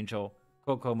 Little Angel,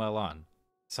 Coco Milan,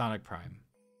 Sonic Prime.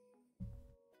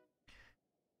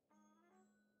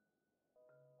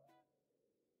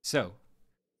 So,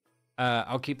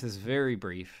 I'll keep this very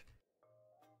brief.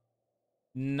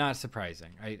 Not surprising.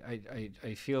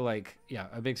 I feel like, yeah,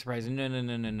 a big surprise. No.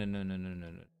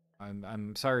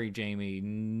 I'm sorry, Jamie.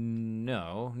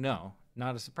 No,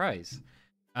 not a surprise.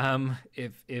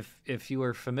 If you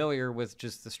are familiar with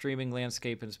just the streaming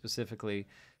landscape, and specifically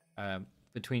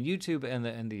between YouTube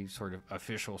and the sort of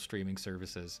official streaming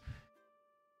services,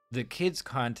 the kids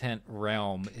content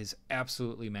realm is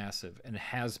absolutely massive and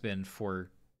has been for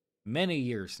many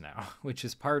years now, which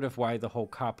is part of why the whole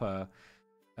COPPA,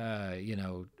 you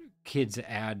know, kids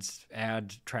ad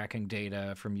tracking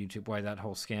data from YouTube, why that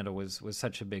whole scandal was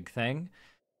such a big thing.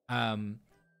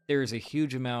 There is a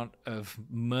huge amount of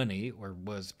money, or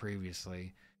was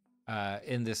previously,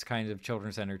 in this kind of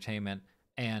children's entertainment,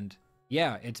 and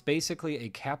yeah, it's basically a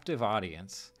captive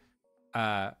audience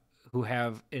who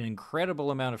have an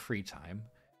incredible amount of free time.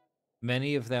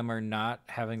 Many of them are not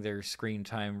having their screen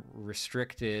time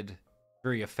restricted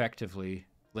very effectively,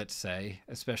 let's say,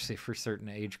 especially for certain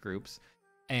age groups.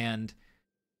 And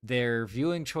their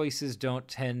viewing choices don't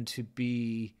tend to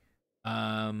be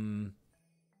quite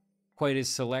as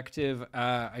selective.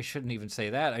 I shouldn't even say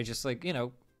that. I just like, you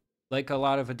know, like a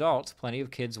lot of adults, plenty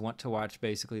of kids want to watch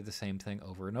basically the same thing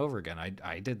over and over again.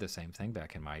 I did the same thing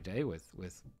back in my day with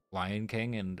Lion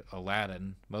King and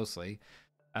Aladdin mostly,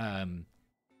 and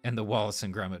the Wallace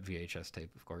and Gromit VHS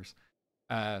tape, of course.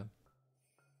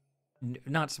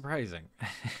 Not surprising.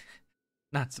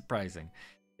 Not surprising.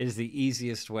 It is the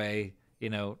easiest way, you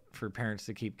know, for parents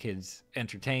to keep kids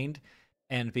entertained.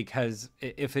 And because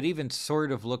if it even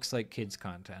sort of looks like kids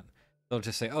content, they'll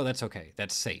just say, oh, that's okay.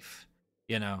 That's safe.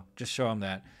 You know, just show them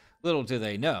that. Little do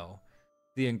they know,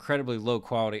 the incredibly low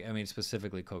quality, I mean,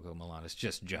 specifically Coco Milan, is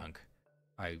just junk.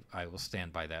 I will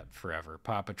stand by that forever.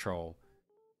 Paw Patrol,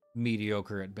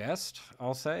 mediocre at best,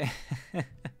 I'll say.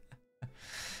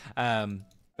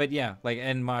 But yeah, like,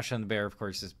 and Masha and the Bear, of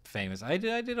course, is famous. I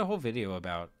did a whole video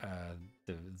about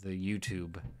the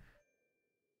YouTube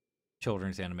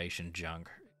children's animation junk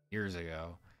years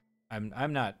ago.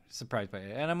 I'm not surprised by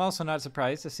it, and I'm also not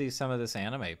surprised to see some of this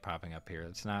anime popping up here.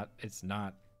 It's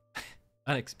not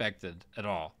unexpected at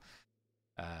all.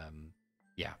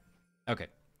 Yeah, okay,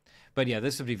 but yeah,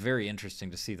 this would be very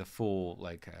interesting to see the full,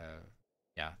 like,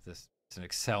 yeah, this it's an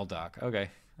Excel doc. Okay,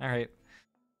 all right.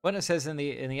 What it says in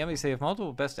the Emmys, they have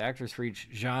multiple best actors for each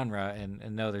genre,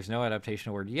 and no, there's no adaptation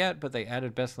award yet, but they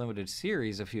added best limited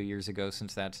series a few years ago,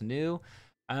 since that's new.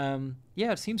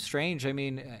 Yeah, it seems strange. I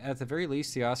mean, at the very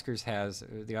least, the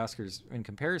Oscars in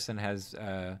comparison has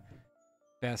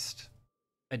best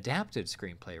adapted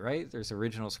screenplay, right? There's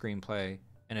original screenplay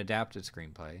and adapted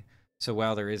screenplay. So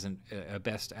while there isn't a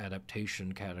best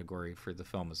adaptation category for the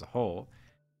film as a whole,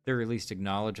 they're at least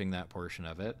acknowledging that portion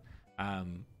of it.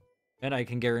 And I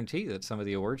can guarantee that some of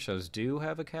the award shows do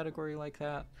have a category like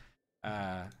that.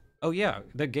 Oh yeah,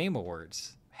 the Game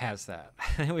Awards has that.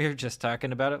 We were just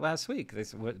talking about it last week.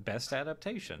 This what best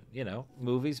adaptation, you know,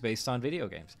 movies based on video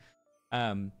games.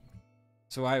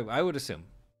 So I would assume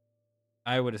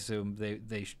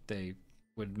they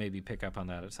would maybe pick up on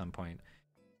that at some point,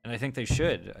 and I think they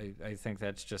should. I think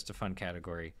that's just a fun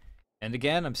category. And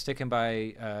again, I'm sticking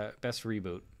by best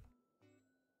reboot.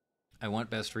 I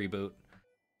want best reboot.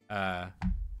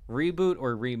 Reboot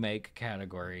or remake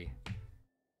category.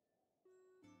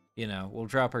 You know, we'll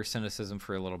drop our cynicism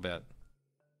for a little bit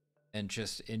and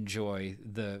just enjoy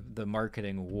the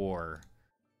marketing war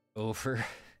over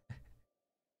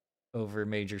over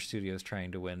major studios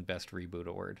trying to win best reboot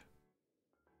award.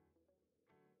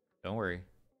 Don't worry,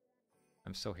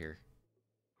 I'm still here.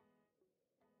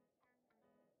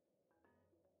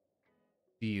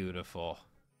 Beautiful.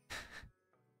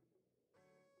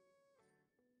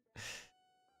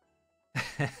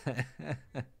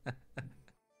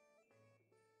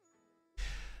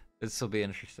 This will be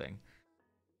interesting.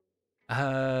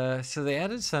 So they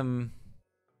added some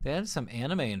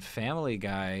anime and Family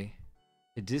Guy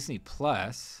to Disney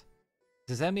Plus.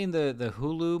 Does that mean the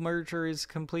Hulu merger is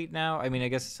complete now? I mean, I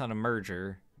guess it's not a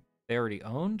merger. They already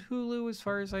owned Hulu as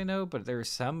far as I know, but there's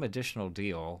some additional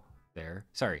deal there.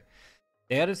 Sorry.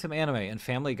 They added some anime and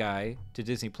Family Guy to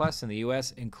Disney Plus in the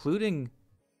US, including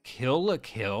Kill la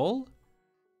Kill?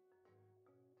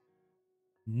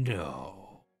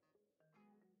 No.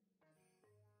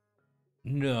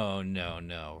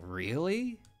 No.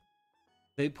 Really?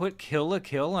 They put Kill la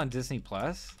Kill on Disney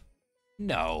Plus?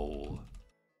 No.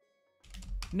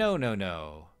 No.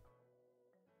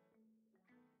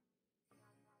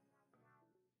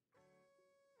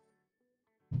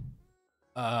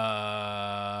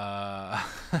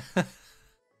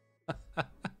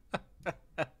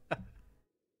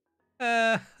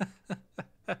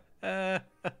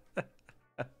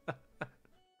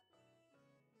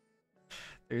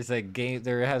 There's a game.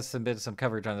 There has been some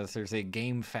coverage on this. There's a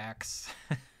Game Facts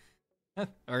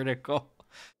article,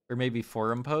 or maybe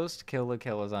forum post. Kill la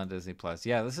Kill is on Disney Plus.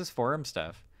 Yeah, this is forum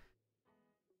stuff.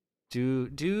 Due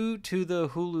to the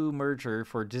Hulu merger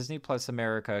for Disney Plus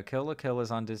America, Kill la Kill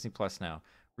is on Disney Plus now.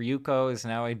 Ryuko is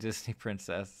now a Disney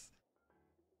princess.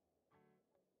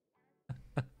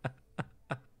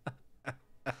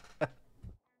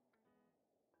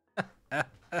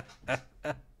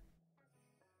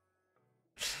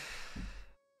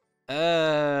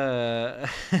 uh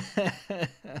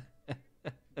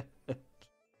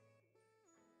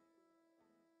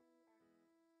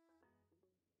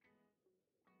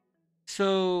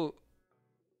so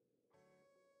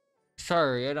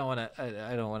sorry, I don't want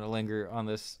to linger on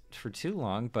this for too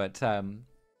long, but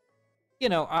you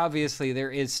know, obviously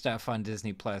there is stuff on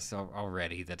Disney Plus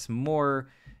already that's more,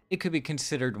 it could be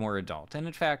considered more adult. And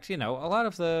in fact, you know, a lot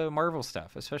of the Marvel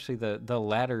stuff, especially the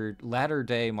latter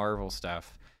day Marvel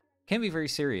stuff, can be very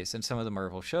serious. And some of the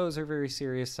Marvel shows are very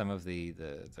serious. Some of the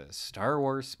Star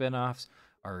Wars spin-offs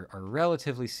are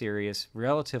relatively serious,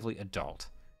 relatively adult,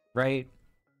 right?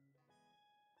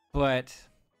 But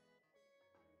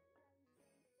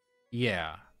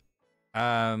yeah.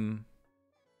 Um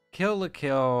Kill la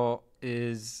Kill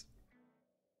is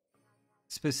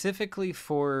specifically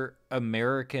for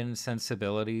American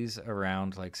sensibilities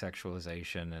around like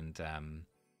sexualization and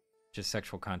just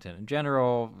sexual content in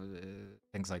general,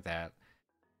 things like that.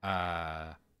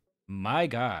 Uh, my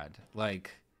God,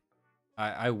 like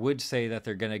I would say that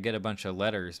they're gonna get a bunch of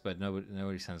letters, but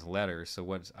nobody sends letters. So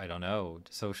what's, I don't know,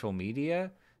 social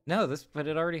media? No, this, but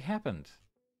it already happened.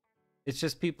 It's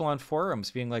just people on forums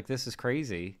being like, "This is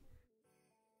crazy."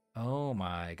 Oh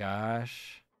my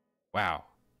gosh! Wow!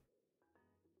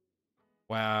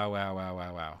 Wow! Wow! Wow!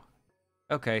 Wow! Wow!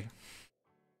 Okay.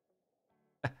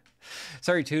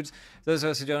 Sorry, Toots. Those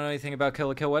of us who don't know anything about Kill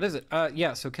la Kill, what is it?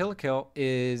 Yeah, so Kill la Kill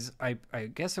is, I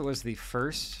guess it was the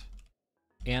first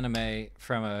anime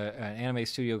from an anime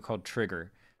studio called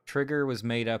Trigger. Trigger was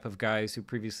made up of guys who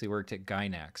previously worked at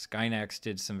Gainax. Gainax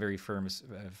did some very famous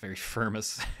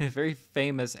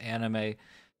anime.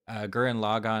 Gurren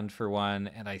Lagann for one,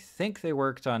 and I think they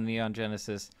worked on Neon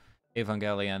Genesis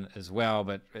Evangelion as well.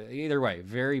 But either way,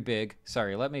 very big.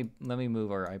 Sorry, let me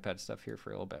move our iPad stuff here for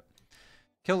a little bit.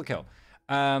 Kill la Kill.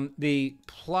 The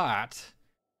plot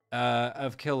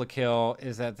of Kill la Kill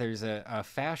is that there's a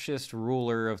fascist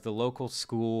ruler of the local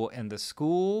school, and the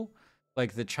school,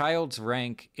 like the child's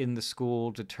rank in the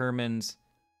school, determines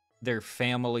their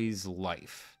family's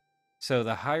life. So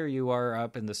the higher you are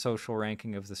up in the social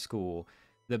ranking of the school,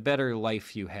 the better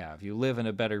life you have. You live in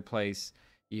a better place,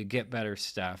 you get better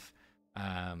stuff,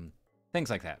 things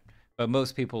like that. But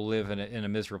most people live in a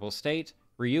miserable state.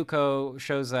 Ryuko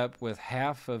shows up with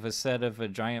half of a set of a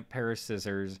giant pair of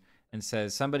scissors and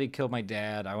says, "Somebody killed my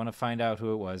dad. I want to find out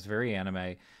who it was." Very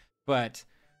anime. But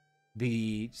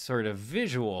the sort of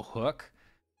visual hook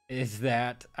is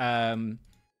that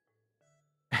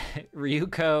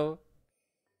Ryuko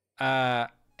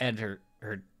and her,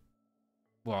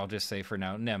 well, I'll just say for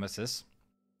now, nemesis,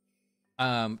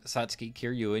 Satsuki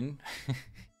Kiryuin,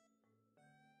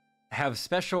 have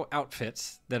special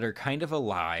outfits that are kind of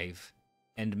alive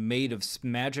and made of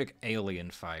magic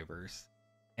alien fibers.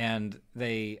 And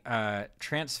they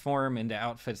transform into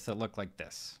outfits that look like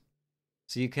this.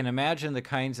 So you can imagine the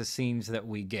kinds of scenes that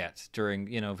we get during,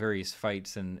 you know, various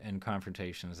fights and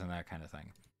confrontations and that kind of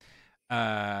thing.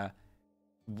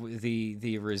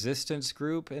 The resistance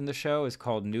group in the show is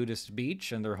called Nudist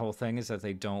Beach, and their whole thing is that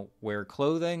they don't wear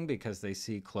clothing because they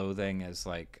see clothing as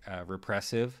like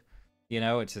repressive. You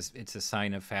know, it's a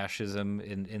sign of fascism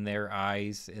in their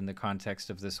eyes in the context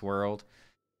of this world.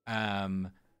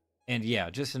 And yeah,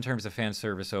 just in terms of fan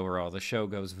service overall, the show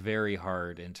goes very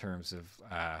hard in terms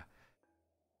of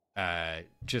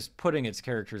just putting its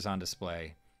characters on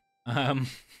display.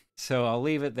 So I'll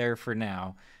leave it there for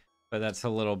now, but that's a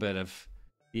little bit of,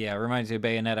 yeah, it reminds me of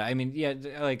Bayonetta. I mean, yeah,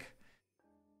 like,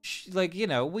 you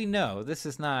know, we know this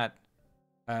is not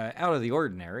out of the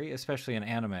ordinary, especially in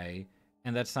anime,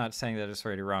 and that's not saying that it's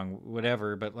right or wrong,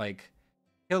 whatever, but like,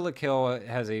 Kill la Kill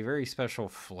has a very special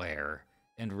flair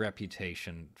and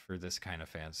reputation for this kind of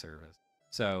fan service.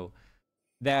 So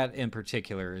that in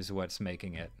particular is what's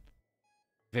making it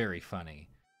very funny.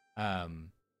 I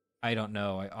don't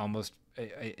know.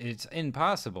 It's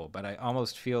impossible, but I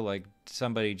almost feel like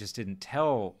somebody just didn't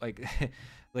tell, like,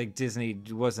 like Disney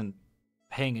wasn't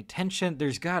paying attention.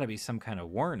 There's got to be some kind of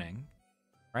warning,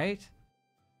 right?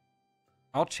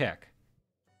 I'll check.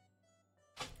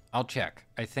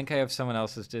 I think I have someone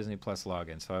else's Disney Plus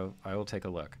login, so I will take a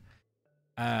look.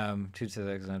 Two to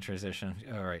the excellent transition.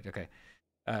 All right, okay.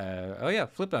 Oh yeah,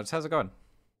 Flip Notes. How's it going?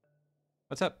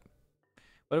 What's up?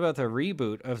 What about the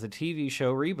reboot of the TV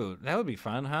show Reboot? That would be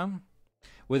fun, huh?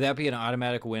 Would that be an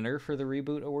automatic winner for the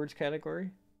Reboot Awards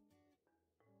category?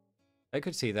 I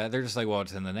could see that. They're just like, well,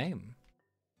 it's in the name.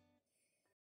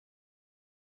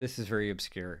 This is very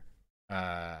obscure.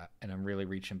 and I'm really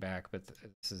reaching back, but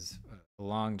this is a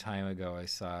long time ago. I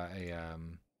saw it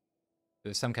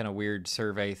was some kind of weird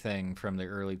survey thing from the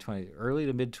early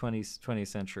to mid 20th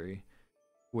century,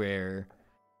 where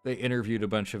they interviewed a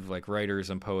bunch of like writers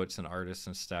and poets and artists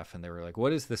and stuff, and they were like,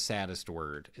 what is the saddest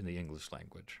word in the English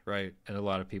language, right? And a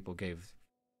lot of people gave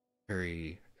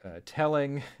very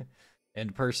telling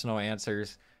and personal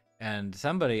answers. And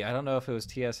somebody, I don't know if it was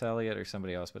T.S. Eliot or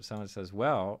somebody else, but someone says,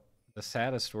 well, the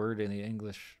saddest word in the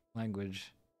English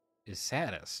language is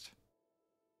saddest,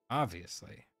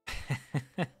 obviously.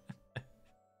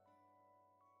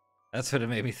 That's what it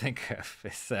made me think of.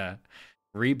 It's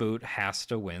reboot has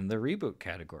to win the reboot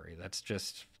category. That's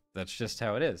just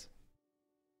how it is.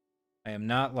 I am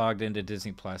not logged into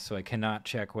Disney Plus, so I cannot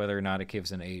check whether or not it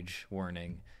gives an age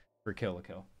warning for Kill la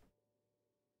Kill.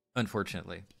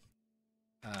 Unfortunately.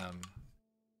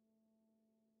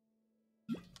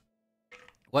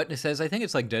 What it says, I think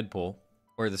it's like Deadpool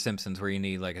or The Simpsons, where you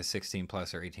need like a 16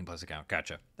 plus or 18 plus account.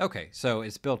 Gotcha. Okay, so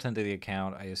it's built into the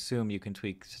account. I assume you can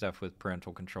tweak stuff with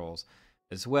parental controls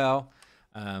as well.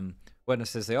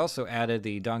 Witness says they also added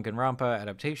the Danganronpa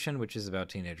adaptation, which is about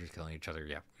teenagers killing each other.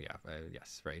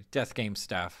 Yes, right. Death game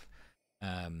stuff.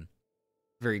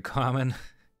 Very common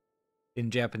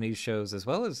in Japanese shows as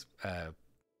well as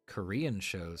Korean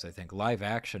shows, I think. Live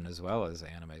action as well as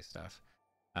anime stuff.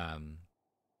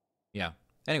 Yeah.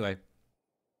 Anyway.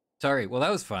 Sorry. Well,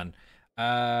 that was fun.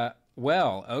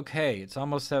 Well, okay. It's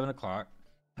almost 7 o'clock.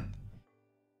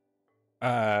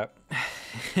 Let's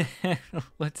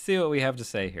see what we have to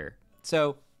say here.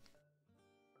 So,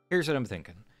 here's what I'm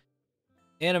thinking.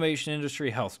 Animation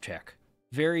industry health check.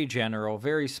 Very general,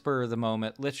 very spur of the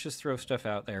moment. Let's just throw stuff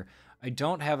out there. I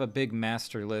don't have a big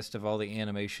master list of all the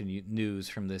animation news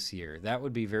from this year. That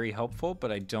would be very helpful,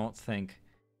 but I don't think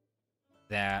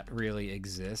that really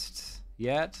exists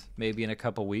yet. Maybe in a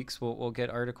couple weeks we'll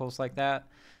get articles like that.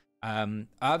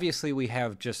 Obviously, we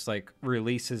have just like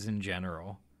releases in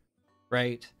general,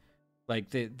 right?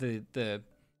 Like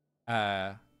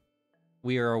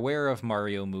we are aware of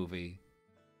Mario movie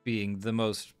being the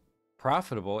most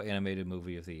profitable animated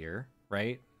movie of the year,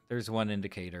 right? There's one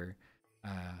indicator.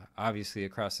 Obviously,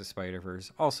 Across the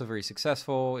Spider-Verse, also very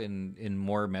successful in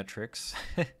more metrics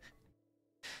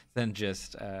than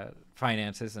just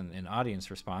finances and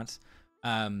audience response.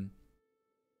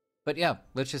 But yeah,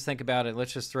 let's just think about it.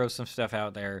 Let's just throw some stuff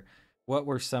out there. What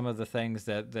were some of the things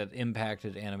that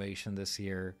impacted animation this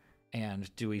year,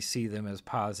 and do we see them as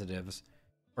positives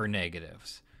or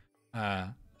negatives?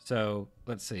 So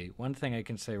let's see. One thing I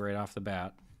can say right off the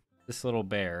bat, this little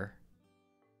bear,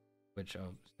 which,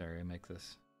 oh, sorry, I make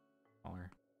this smaller.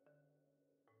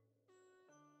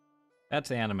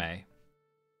 That's anime.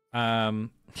 The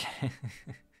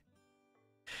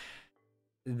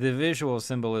visual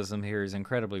symbolism here is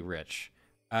incredibly rich.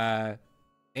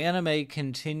 Anime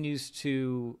continues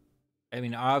to, I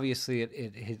mean, obviously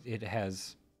it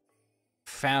has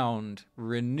found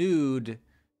renewed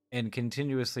and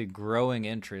continuously growing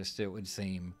interest, it would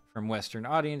seem, from Western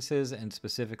audiences and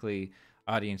specifically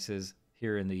audiences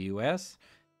here in the US.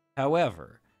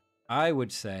 However, I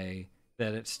would say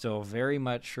that it still very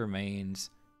much remains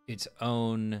its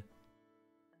own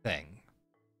thing.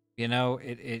 You know,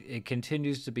 it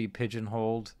continues to be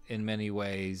pigeonholed in many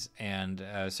ways, and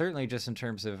certainly just in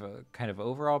terms of kind of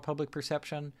overall public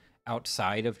perception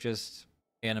outside of just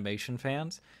animation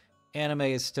fans, anime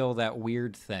is still that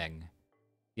weird thing,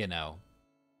 you know,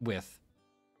 with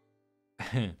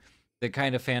the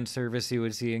kind of fan service you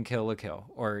would see in Kill la Kill,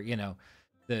 or, you know,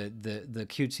 the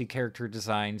cutesy character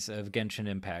designs of Genshin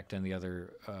Impact and the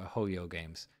other Hoyo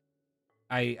games.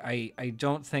 I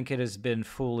don't think it has been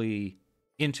fully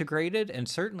integrated, and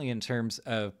certainly in terms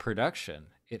of production,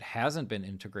 it hasn't been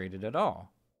integrated at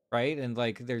all, right? And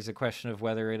like, there's a question of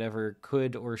whether it ever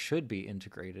could or should be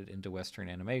integrated into Western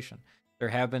animation. There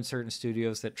have been certain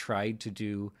studios that tried to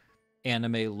do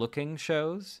anime-looking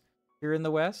shows here in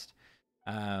the West.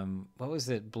 What was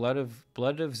it? Blood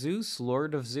of Zeus,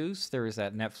 Lord of Zeus. There was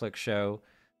that Netflix show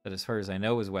that, as far as I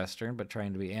know, was Western, but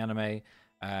trying to be anime.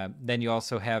 Then you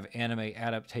also have anime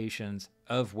adaptations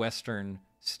of Western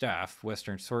stuff,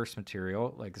 Western source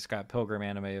material, like the Scott Pilgrim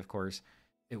anime, of course.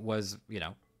 It was, you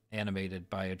know,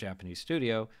 animated by a Japanese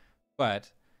studio,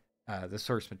 but the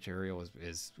source material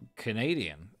is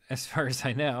Canadian, as far as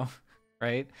I know,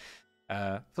 right?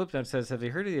 Flipnote says, have you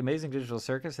heard of the Amazing Digital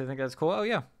Circus? I think that's cool. Oh,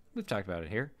 yeah, we've talked about it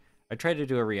here. I tried to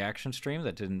do a reaction stream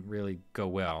that didn't really go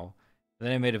well.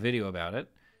 Then I made a video about it,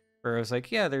 where I was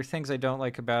like, yeah, there are things I don't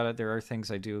like about it. There are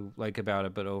things I do like about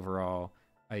it, but overall,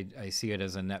 I see it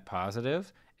as a net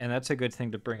positive. And that's a good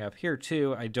thing to bring up here,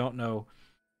 too. I don't know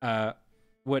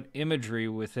what imagery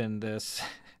within this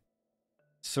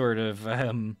sort of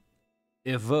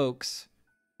evokes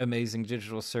Amazing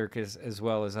Digital Circus as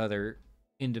well as other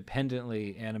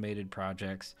independently animated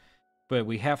projects, but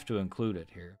we have to include it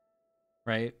here,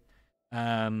 right?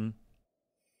 Um,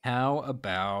 how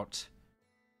about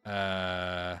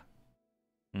uh,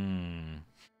 hmm,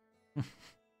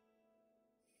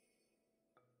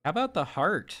 how about the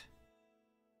heart?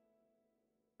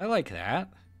 I like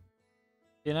that.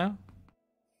 You know,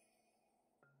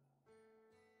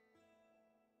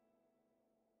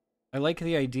 I like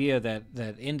the idea that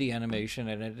indie animation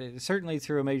and certainly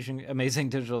through Amazing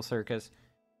Digital Circus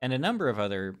and a number of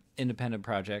other independent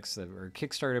projects that were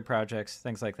Kickstarter projects,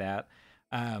 things like that.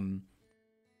 Um,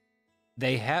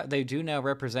 they do now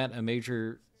represent a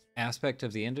major aspect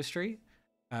of the industry.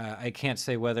 I can't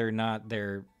say whether or not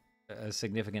they're a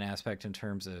significant aspect in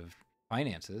terms of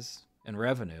finances and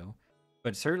revenue,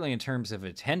 but certainly in terms of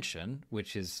attention,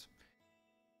 which is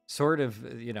sort of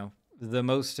the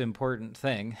most important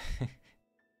thing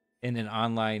in an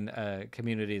online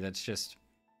community. That's just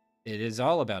it is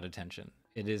all about attention.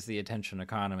 It is the attention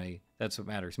economy. That's what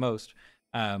matters most.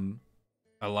 Um,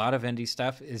 a lot of indie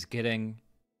stuff is getting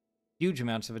huge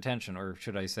amounts of attention, or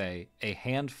should I say, a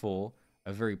handful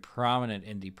of very prominent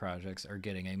indie projects are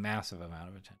getting a massive amount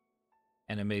of attention.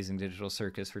 And Amazing Digital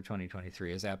Circus for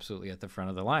 2023 is absolutely at the front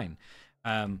of the line.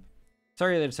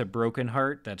 Sorry that it's a broken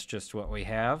heart. That's just what we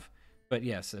have. But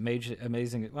yes,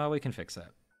 amazing. Well, we can fix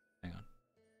that. Hang on.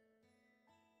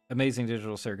 Amazing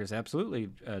Digital Circus absolutely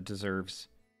deserves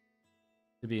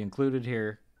to be included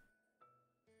here.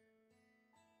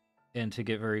 And to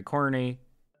get very corny,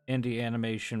 indie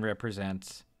animation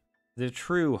represents the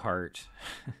true heart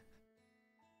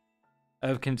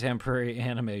of contemporary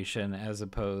animation as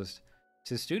opposed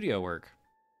to studio work.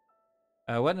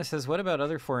 Wetness says, what about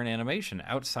other foreign animation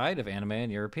outside of anime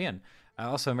and European?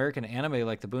 Also, American anime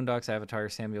like the Boondocks, Avatar,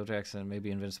 Samuel Jackson,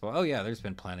 maybe Invincible. Oh, yeah, there's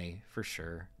been plenty, for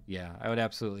sure. Yeah, I would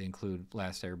absolutely include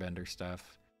Last Airbender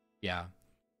stuff. Yeah.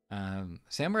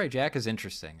 Samurai Jack is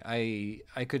interesting.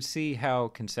 I could see how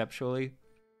conceptually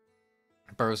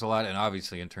it borrows a lot, and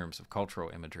obviously in terms of cultural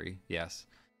imagery, yes.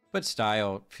 But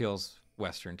style feels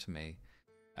Western to me,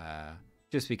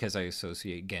 just because I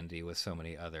associate Gendy with so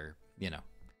many other,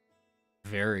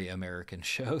 very American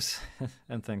shows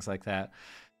and things like that.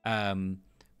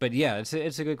 But yeah, it's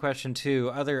a good question too.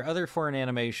 Other foreign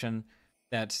animation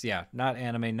that's not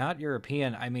anime, not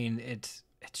European. I mean, it's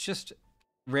just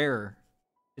rare.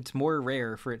 It's more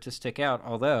rare for it to stick out.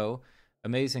 Although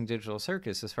Amazing Digital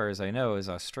Circus, as far as I know, is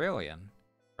Australian,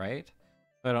 right?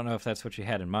 I don't know if that's what you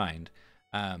had in mind,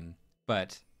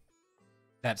 but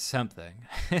that's something.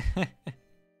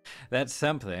 That's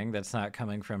something that's not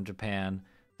coming from Japan,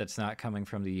 that's not coming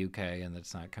from the UK, and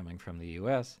that's not coming from the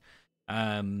US.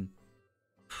 But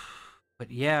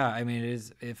yeah, I mean,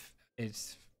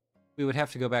 we would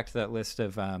have to go back to that list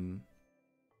of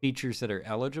features that are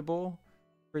eligible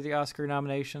for the Oscar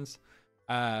nominations.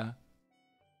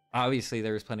 Obviously,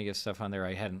 there was plenty of stuff on there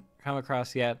I hadn't come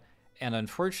across yet, and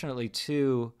unfortunately,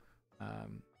 too,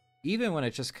 even when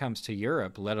it just comes to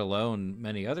Europe, let alone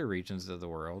many other regions of the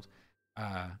world,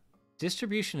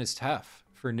 distribution is tough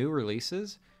for new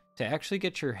releases. To actually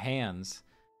get your hands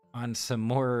on some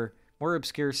more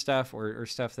obscure stuff or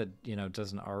stuff that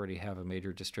doesn't already have a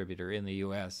major distributor in the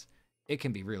US, it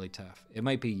can be really tough. It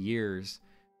might be years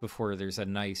before there's a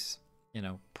nice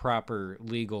proper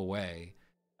legal way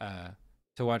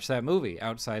to watch that movie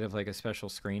outside of like a special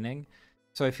screening.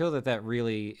 So I feel that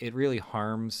really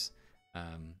harms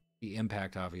the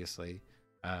impact, obviously,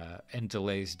 and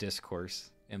delays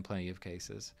discourse in plenty of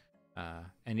cases.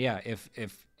 And yeah,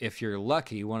 if you're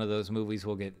lucky, one of those movies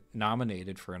will get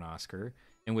nominated for an Oscar,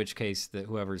 in which case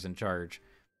whoever's in charge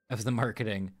of the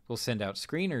marketing will send out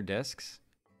screener discs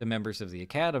to members of the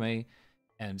Academy,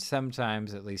 and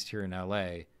sometimes, at least here in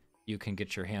LA, you can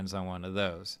get your hands on one of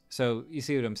those. So you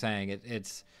see what I'm saying?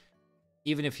 It's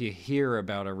even if you hear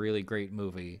about a really great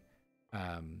movie,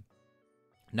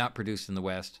 not produced in the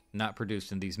West, not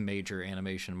produced in these major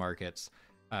animation markets,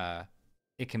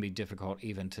 it can be difficult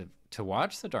even to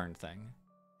watch the darn thing,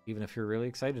 even if you're really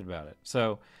excited about it.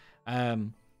 So,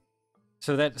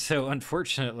 so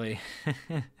unfortunately,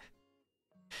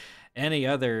 any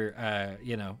other,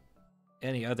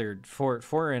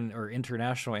 foreign or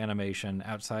international animation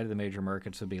outside of the major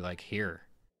markets would be like here,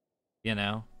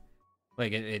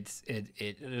 like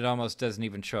it almost doesn't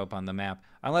even show up on the map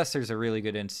unless there's a really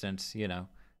good instance, that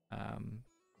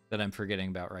I'm forgetting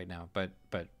about right now. But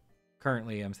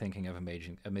currently, I'm thinking of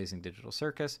Amazing Digital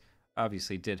Circus.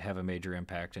 Obviously, did have a major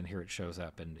impact, and here it shows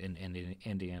up in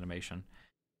indie animation.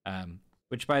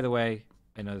 Which, by the way,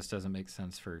 I know this doesn't make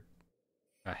sense for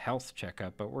a health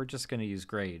checkup, but we're just going to use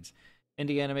grades.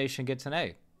 Indie animation gets an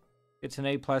A. It's an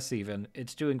A plus even.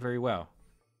 It's doing very well.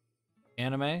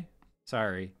 Anime,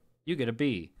 sorry, you get a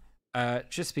B.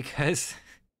 Just because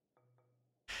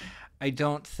I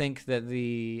don't think that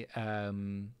the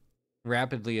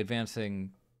rapidly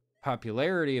advancing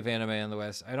popularity of anime in the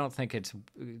West, I don't think it's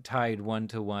tied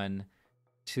one-to-one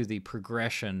to the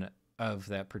progression of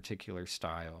that particular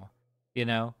style. You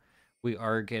know, we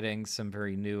are getting some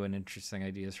very new and interesting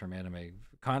ideas from anime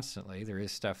constantly. There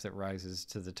is stuff that rises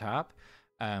to the top.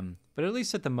 But at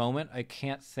least at the moment, I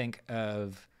can't think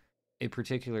of a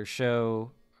particular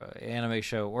show, anime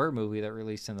show, or movie that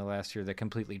released in the last year that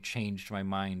completely changed my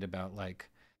mind about like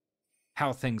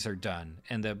how things are done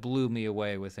and that blew me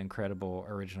away with incredible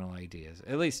original ideas.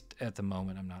 At least at the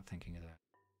moment, I'm not thinking of that.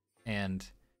 And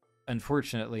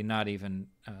unfortunately, not even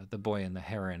The Boy and the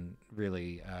Heron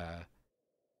really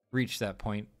reached that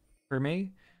point for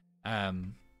me.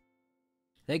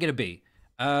 They get a B.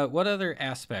 What other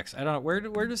aspects? I don't know.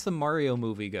 Where does the Mario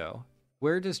movie go?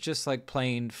 Where does just like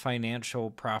plain financial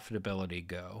profitability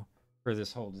go for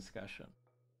this whole discussion?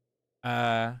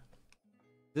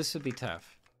 This would be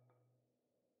tough.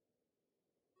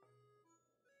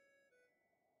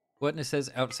 Witness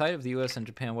says, outside of the U.S. and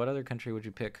Japan, what other country would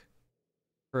you pick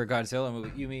for a Godzilla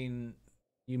movie? You mean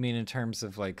in terms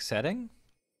of like setting,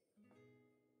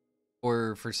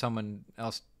 or for someone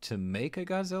else to make a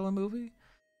Godzilla movie?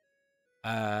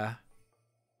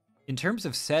 In terms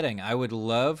of setting, I would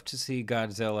love to see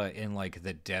Godzilla in like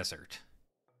the desert.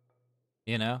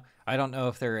 You know, I don't know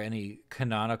if there are any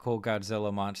canonical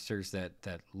Godzilla monsters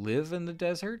that live in the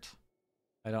desert.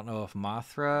 I don't know if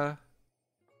Mothra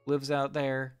lives out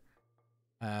there.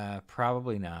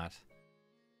 Probably not.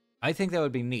 I think that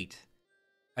would be neat.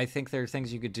 I think there are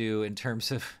things you could do in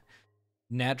terms of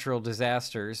natural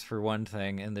disasters, for one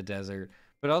thing, in the desert,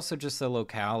 but also just the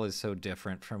locale is so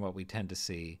different from what we tend to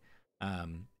see.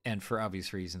 And for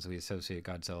obvious reasons, we associate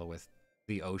Godzilla with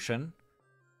the ocean.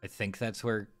 I think that's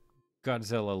where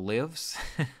Godzilla lives,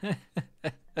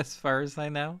 as far as I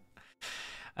know.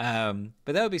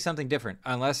 But that would be something different,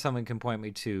 unless someone can point me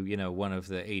to, you know, one of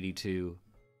the 82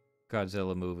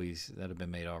 Godzilla movies that have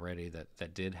been made already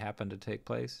that did happen to take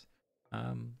place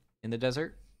in the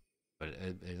desert. But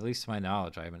at least to my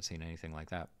knowledge, I haven't seen anything like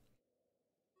that.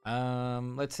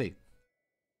 Let's see.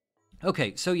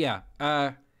 Okay, so yeah,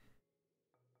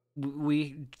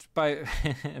 we by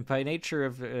by nature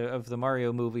of the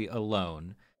Mario movie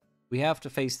alone, we have to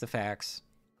face the facts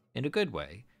in a good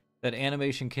way that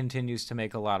animation continues to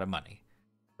make a lot of money,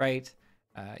 right?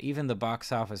 Even the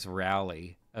box office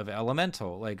rally of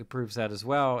Elemental like proves that as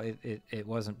well. It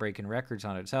wasn't breaking records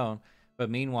on its own, but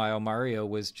meanwhile Mario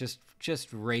was just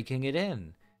raking it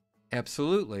in.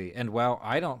 Absolutely. And while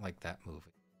I don't like that movie,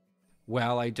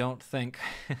 while I don't think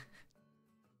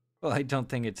well, I don't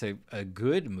think it's a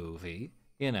good movie,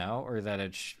 you know, or that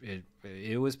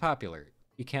it was popular.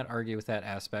 You can't argue with that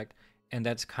aspect, and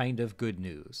that's kind of good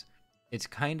news. It's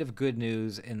kind of good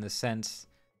news in the sense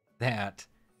that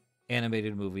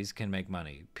animated movies can make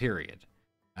money, period.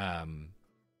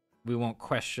 We won't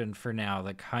question for now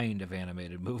the kind of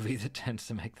animated movie that tends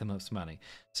to make the most money.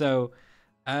 So,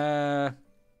 what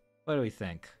do we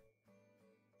think?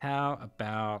 How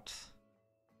about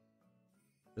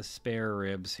the spare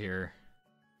ribs here?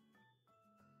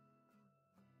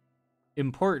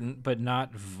 Important, but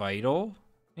not vital.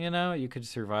 You know, you could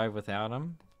survive without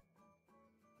them.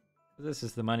 This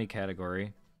is the money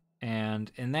category.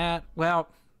 And in that, well,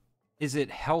 is it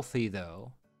healthy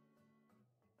though?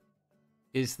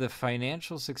 Is the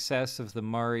financial success of the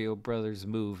Mario Brothers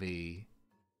movie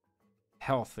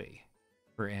healthy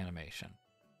for animation?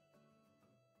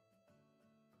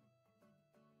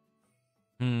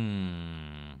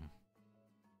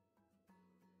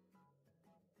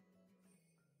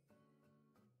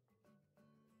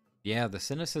 Yeah, the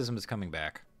cynicism is coming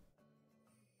back.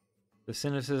 The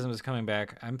cynicism is coming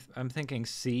back. I'm thinking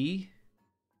C.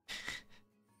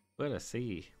 What a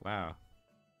C. Wow.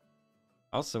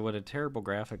 Also, what a terrible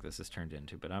graphic this has turned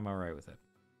into, but I'm all right with it.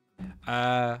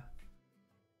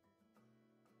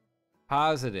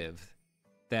 Positive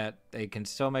that they can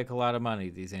still make a lot of money,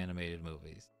 these animated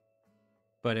movies.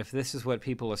 But if this is what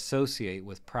people associate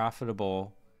with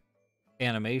profitable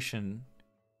animation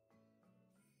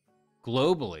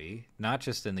globally, not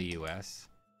just in the US,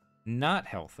 not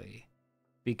healthy.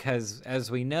 Because as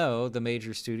we know, the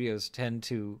major studios tend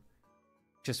to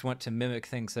just want to mimic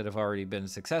things that have already been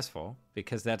successful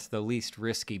because that's the least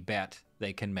risky bet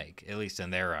they can make. At least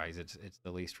in their eyes, it's the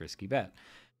least risky bet.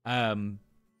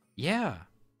 Yeah,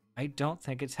 I don't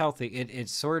think it's healthy.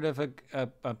 It's sort of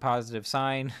a positive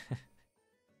sign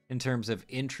in terms of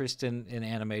interest in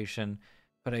animation,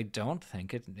 but I don't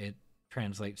think it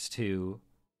translates to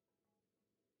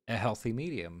a healthy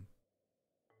medium,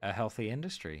 a healthy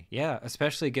industry. Yeah,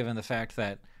 especially given the fact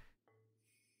that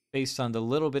based on the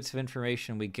little bits of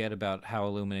information we get about how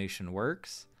Illumination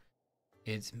works,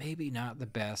 it's maybe not the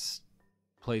best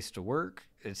place to work.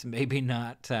 It's maybe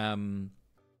not,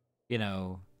 you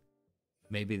know,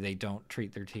 maybe they don't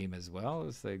treat their team as well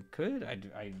as they could.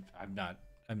 I'm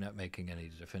not making any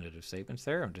definitive statements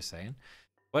there. I'm just saying.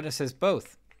 What it says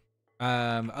both.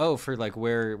 Oh, for like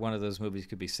where one of those movies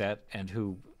could be set and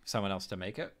who someone else to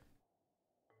make it.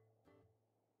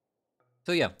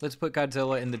 So yeah, let's put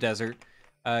Godzilla in the desert.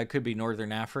 It could be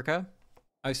Northern Africa,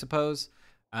 I suppose.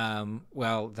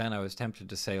 Well, then I was tempted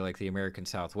to say like the American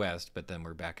Southwest, but then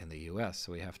we're back in the U.S.,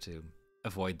 so we have to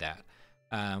avoid that.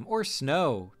 Or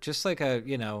snow, just like a,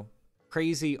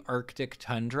 crazy Arctic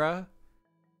tundra.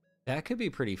 That could be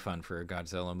pretty fun for a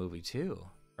Godzilla movie too,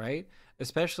 right?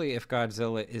 Especially if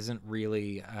Godzilla isn't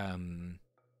really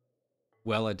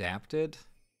well adapted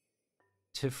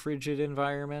to frigid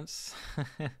environments.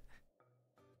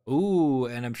 Ooh,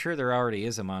 and I'm sure there already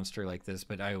is a monster like this,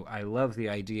 but I love the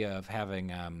idea of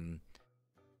having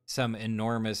some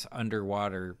enormous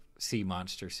underwater sea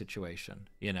monster situation.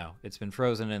 It's been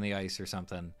frozen in the ice or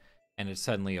something, and it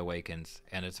suddenly awakens,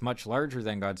 and it's much larger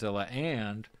than Godzilla,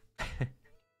 and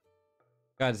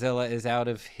Godzilla is out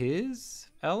of his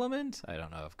element? I don't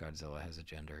know if Godzilla has a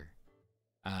gender.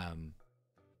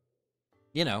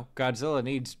 Godzilla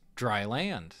needs dry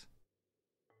land.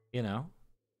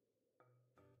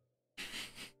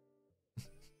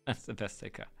 That's the best they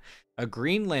got. A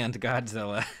Greenland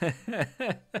Godzilla.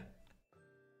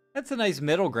 That's a nice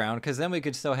middle ground, because then we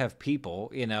could still have people,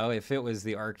 if it was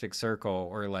the Arctic Circle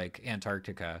or like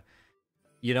Antarctica,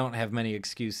 you don't have many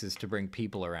excuses to bring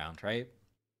people around, right?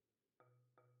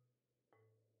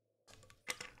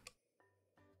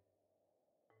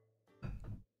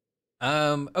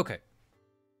 Okay.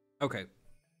 Okay.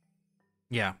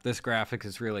 Yeah, this graphic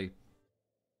is really,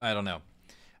 I don't know.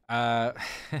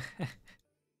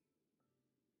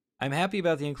 I'm happy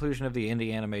about the inclusion of the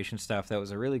indie animation stuff. That was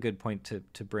a really good point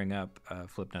to bring up,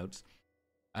 Flip Notes.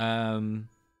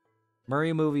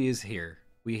 Mario movie is here.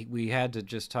 We had to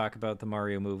just talk about the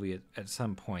Mario movie at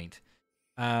some point.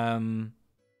 How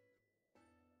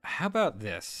about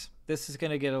this? This is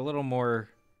going to get a little more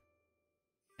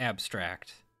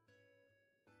abstract.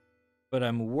 But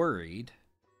I'm worried.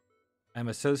 I'm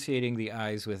associating the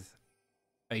eyes with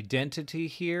identity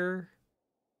here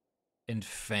and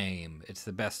fame. It's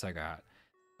the best I got.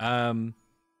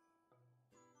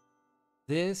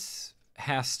 This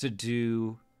has to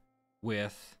do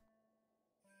with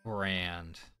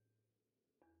brand.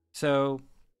 So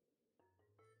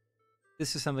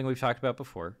this is something we've talked about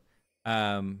before.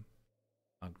 I'll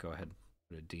go ahead and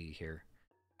put a D here.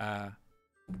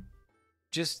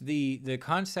 Just the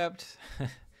concept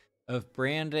of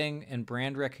branding and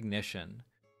brand recognition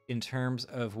in terms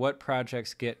of what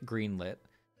projects get greenlit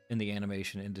in the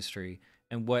animation industry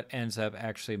and what ends up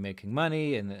actually making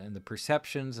money, and the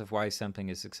perceptions of why something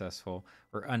is successful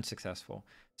or unsuccessful.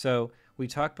 So we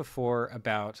talked before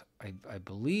about, I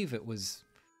believe it was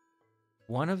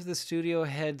one of the studio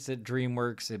heads at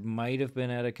DreamWorks. It might have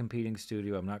been at a competing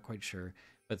studio. I'm not quite sure.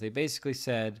 But they basically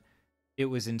said it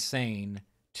was insane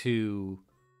to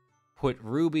put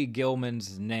Ruby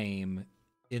Gillman's name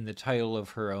in the title of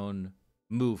her own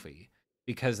movie,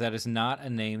 because that is not a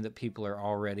name that people are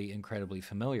already incredibly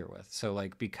familiar with. So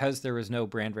like, because there was no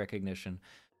brand recognition,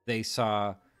 they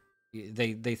thought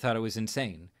it was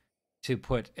insane to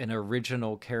put an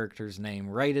original character's name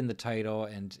right in the title,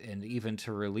 and even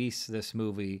to release this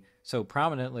movie so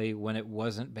prominently when it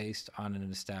wasn't based on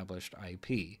an established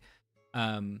IP.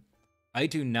 I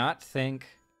do not think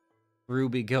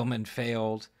Ruby Gillman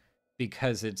failed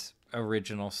because it's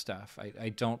original stuff. I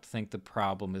don't think the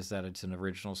problem is that it's an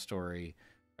original story,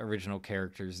 original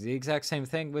characters. The exact same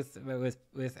thing with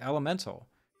Elemental,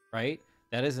 right?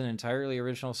 That is an entirely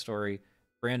original story,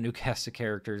 brand new cast of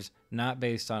characters, not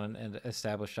based on an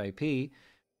established IP.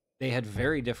 They had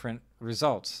very different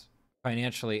results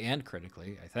financially and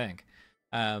critically, I think.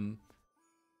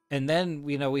 And then,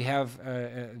 we have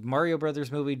Mario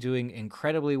Brothers movie doing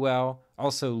incredibly well.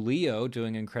 Also, Leo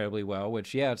doing incredibly well,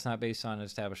 which, yeah, it's not based on an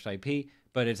established IP,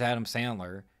 but it's Adam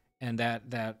Sandler. And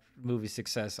that movie's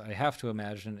success, I have to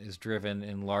imagine, is driven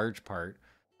in large part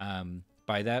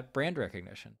by that brand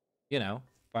recognition.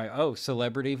 By,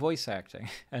 celebrity voice acting.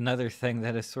 Another thing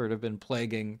that has sort of been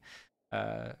plaguing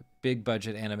big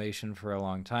budget animation for a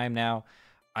long time now.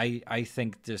 I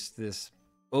think this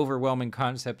overwhelming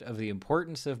concept of the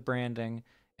importance of branding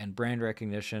and brand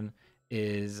recognition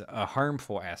is a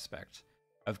harmful aspect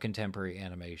of contemporary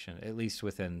animation, at least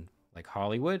within like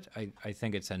Hollywood. I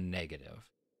think it's a negative.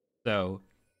 So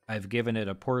I've given it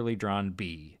a poorly drawn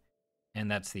B,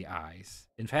 and that's the eyes.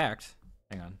 In fact,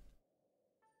 hang on.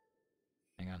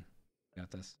 Hang on.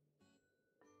 Got this.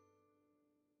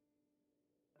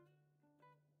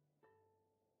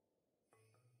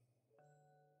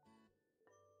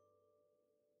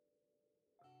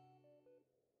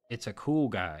 It's a cool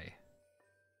guy.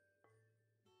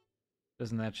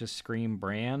 Doesn't that just scream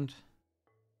brand?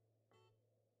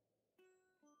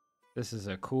 This is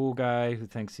a cool guy who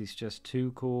thinks he's just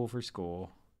too cool for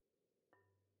school.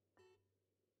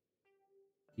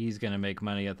 He's going to make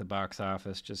money at the box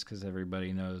office just because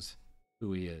everybody knows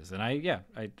who he is. And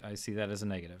I see that as a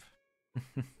negative.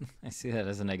 I see that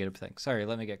as a negative thing. Sorry,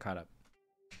 let me get caught up.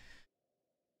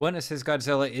 One says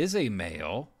Godzilla is a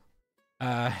male.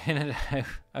 I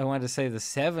wanted to say the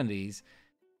 70s.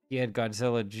 He had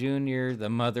Godzilla Jr., the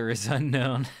mother is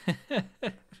unknown.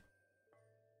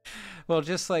 Well,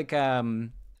 just like Bowser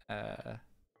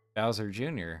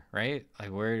Jr., right? Like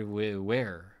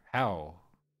where, how,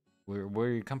 where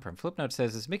you come from? Flipnote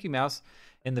says, is Mickey Mouse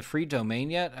in the free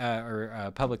domain yet,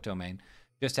 or public domain?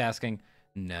 Just asking.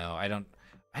 No, I don't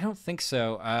think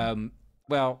so.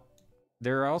 Well,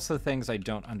 there are also things I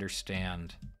don't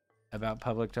understand about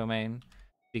public domain,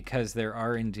 because there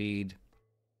are indeed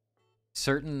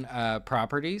certain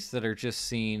properties that are just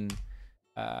seen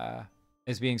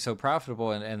as being so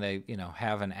profitable, and they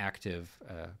have an active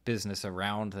business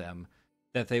around them,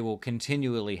 that they will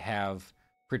continually have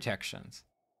protections,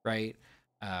 right?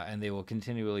 And they will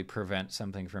continually prevent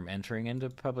something from entering into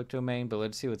public domain. But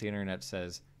let's see what the internet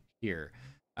says here.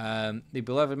 The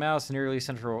beloved mouse, nearly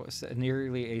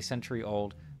a century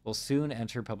old, will soon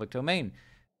enter public domain.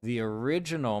 The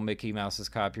original Mickey Mouse's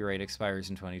copyright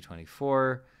expires in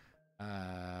 2024.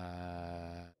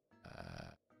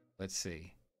 Let's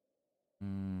see.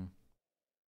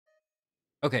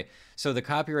 Okay, so the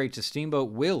copyright to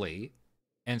Steamboat Willie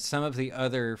and some of the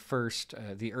other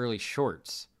the early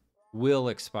shorts will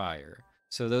expire.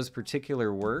 So those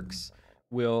particular works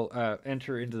will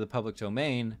enter into the public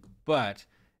domain, but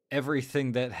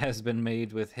everything that has been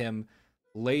made with him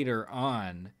later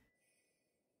on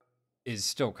is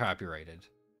still copyrighted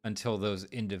until those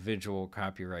individual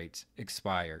copyrights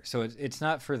expire. So it's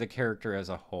not for the character as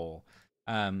a whole,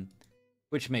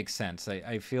 which makes sense.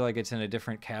 I feel like it's in a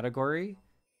different category.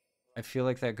 I feel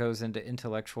like that goes into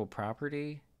intellectual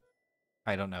property.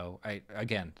 I don't know.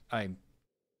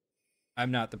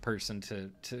 I'm not the person to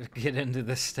get into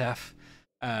this stuff.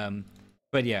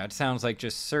 But yeah, it sounds like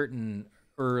just certain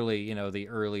early, the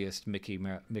earliest Mickey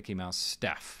Mouse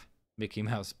stuff, Mickey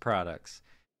Mouse products,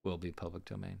 will be public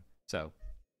domain. So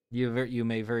you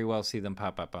may very well see them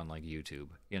pop up on like YouTube,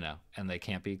 and they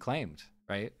can't be claimed,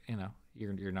 right?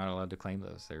 You're not allowed to claim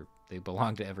those. They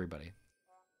belong to everybody.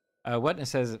 Wetness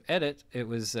says, edit. It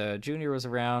was Junior was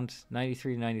around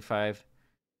 93 to 95,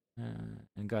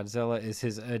 and Godzilla is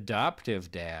his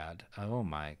adoptive dad. Oh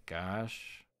my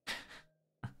gosh.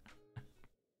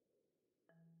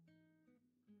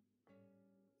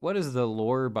 What does the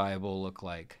lore Bible look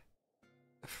like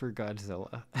for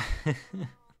Godzilla?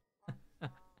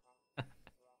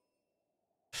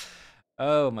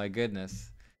 Oh my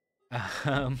goodness.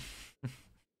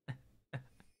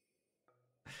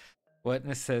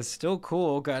 Wetness says, still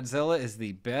cool. Godzilla is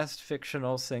the best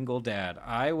fictional single dad.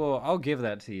 I'll give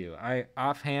that to you.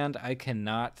 Offhand, I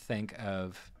cannot think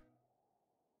of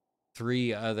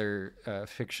 3 other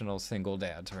fictional single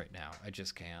dads right now. I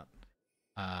just can't.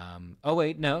 Oh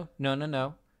wait, no.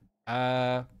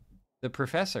 The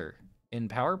professor in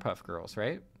Powerpuff Girls,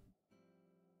 right?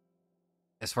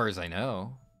 As far as I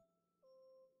know.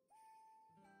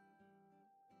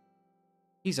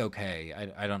 He's okay.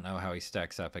 I don't know how he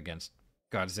stacks up against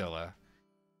Godzilla.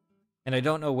 And I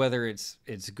don't know whether it's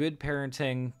good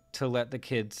parenting to let the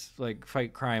kids like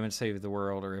fight crime and save the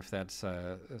world, or if that's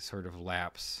a sort of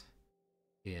lapse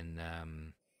in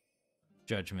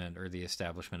judgment or the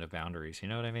establishment of boundaries. You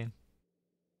know what I mean?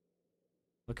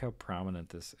 Look how prominent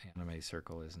this anime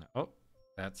circle is now. Oh,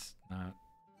 that's not.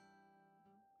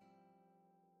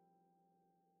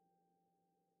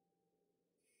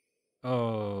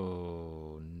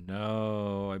 Oh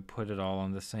no, I put it all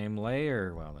on the same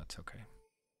layer. Well, that's okay.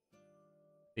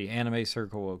 The anime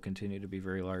circle will continue to be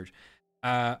very large.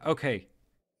 Okay.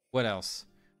 What else?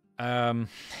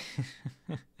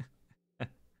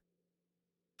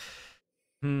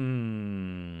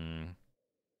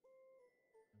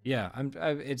 Yeah,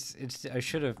 I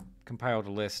should have compiled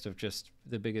a list of just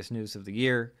the biggest news of the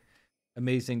year.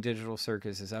 Amazing Digital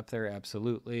Circus is up there,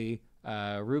 absolutely.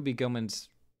 Ruby Gillman's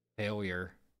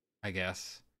failure, I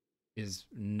guess, is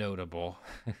notable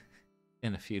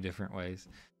in a few different ways.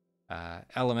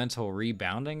 Elemental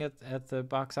rebounding at the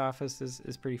box office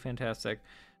is pretty fantastic.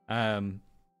 How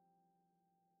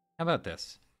about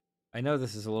this? I know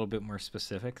this is a little bit more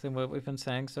specific than what we've been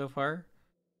saying so far,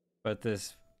 but the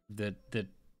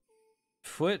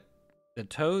foot, the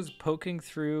toes poking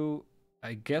through,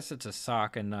 I guess it's a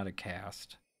sock and not a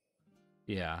cast.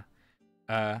 Yeah.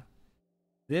 Uh,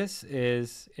 this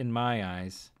is, in my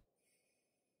eyes,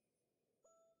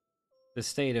 the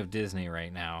state of Disney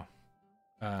right now.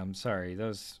 Sorry,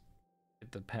 the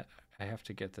pen. I have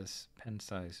to get this pen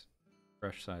size,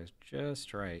 brush size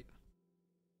just right.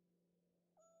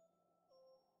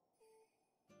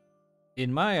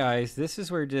 In my eyes, this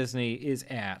is where Disney is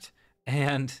at,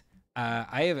 and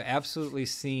I have absolutely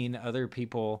seen other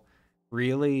people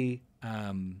really,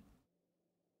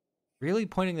 really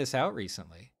pointing this out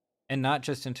recently, and not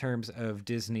just in terms of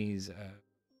Disney's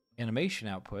animation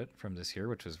output from this year,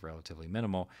 which was relatively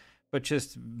minimal, but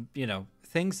just,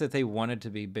 things that they wanted to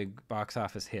be big box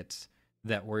office hits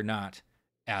that were not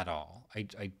at all.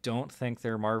 I don't think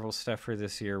their Marvel stuff for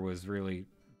this year was really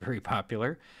very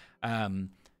popular.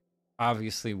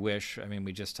 Obviously, Wish, I mean,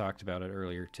 we just talked about it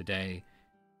earlier today,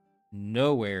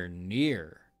 nowhere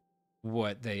near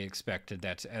what they expected.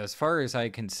 That's, as far as I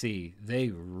can see, they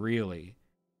really,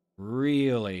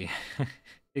 really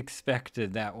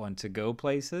expected that one to go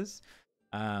places.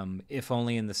 If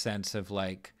only in the sense of,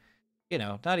 like,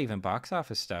 not even box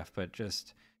office stuff, but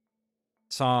just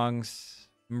songs,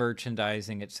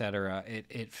 merchandising, etc.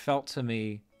 It felt to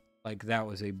me like that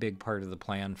was a big part of the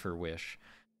plan for Wish.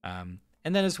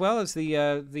 And then, as well as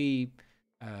the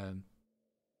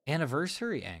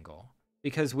anniversary angle,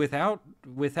 because without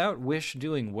Wish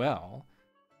doing well,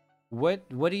 what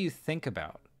do you think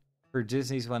about for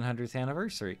Disney's 100th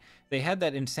anniversary? They had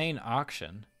that insane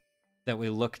auction that we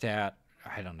looked at,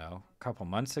 I don't know, a couple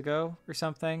months ago or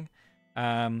something.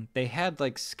 They had,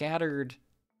 like, scattered,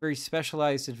 very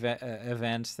specialized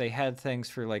events. They had things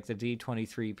for, like, the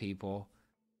D23 people,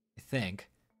 I think.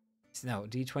 No,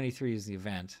 D23 is the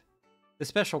event. The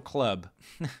special club.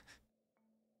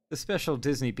 The special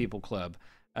Disney people club.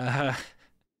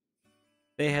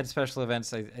 They had special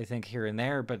events, I think, here and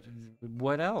there, but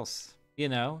what else?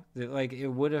 Like, it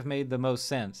would have made the most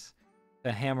sense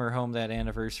to hammer home that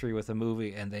anniversary with a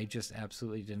movie, and they just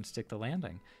absolutely didn't stick the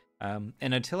landing. And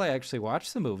until I actually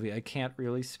watch the movie, I can't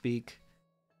really speak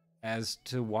as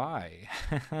to why.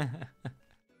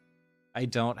 I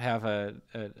don't have a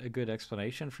good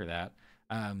explanation for that,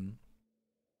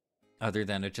 other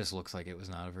than it just looks like it was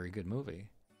not a very good movie.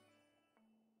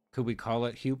 Could we call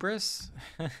it hubris?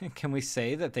 Can we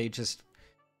say that they just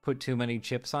put too many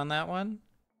chips on that one?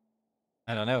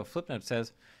 I don't know. Flipnote says,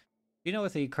 do you know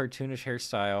what the cartoonish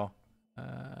hairstyle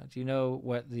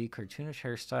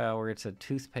where it's a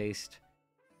toothpaste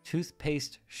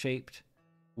shaped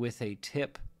with a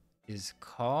tip is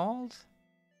called?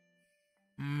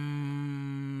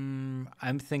 I'm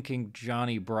thinking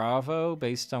Johnny Bravo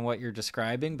based on what you're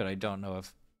describing, but I don't know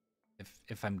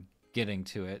if I'm getting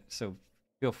to it. So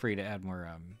feel free to add more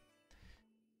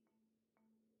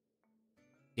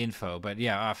info. But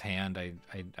yeah, offhand,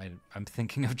 I'm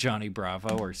thinking of Johnny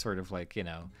Bravo, or sort of like,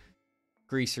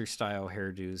 greaser style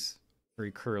hairdos,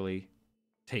 very curly,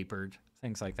 tapered,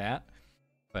 things like that.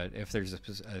 But if there's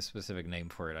a specific name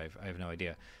for it, I have no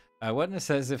idea. Whatness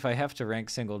says, if I have to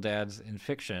rank single dads in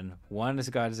fiction, 1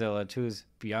 is Godzilla, 2 is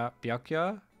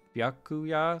Byakuya,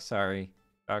 sorry,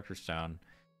 Dr. Stone.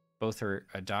 Both are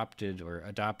adopted or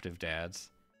adoptive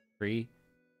dads. 3,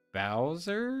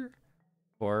 Bowser.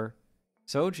 4,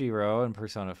 Sojiro in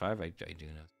Persona 5. I do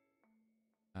know.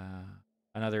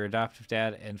 Another adoptive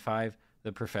dad. And 5,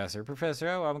 the Professor.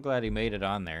 Oh, I'm glad he made it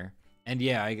on there. And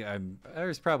yeah,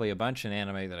 there's probably a bunch in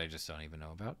anime that I just don't even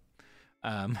know about.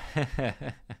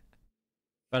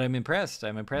 But I'm impressed.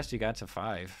 You got to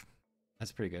 5.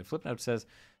 That's pretty good. Flipnote says,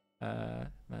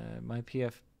 my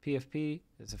PFP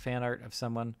is a fan art of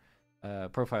someone.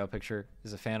 Profile picture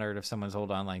is a fan art of someone's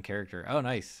old online character. Oh,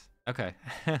 nice. Okay.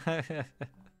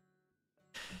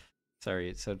 Sorry,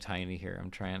 it's so tiny here.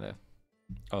 I'm trying to...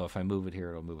 Oh, if I move it here,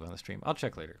 it'll move on the stream. I'll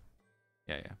check later.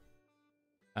 Yeah.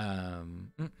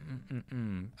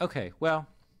 Okay, well,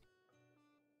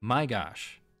 my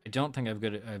gosh. I don't think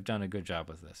I've done a good job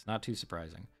with this. Not too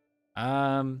surprising.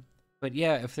 But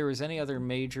yeah, if there was any other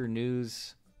major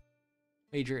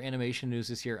animation news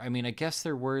this year, I mean, I guess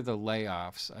there were the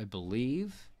layoffs, I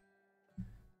believe.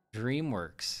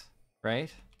 DreamWorks,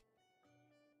 right?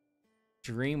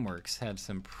 DreamWorks had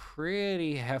some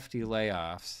pretty hefty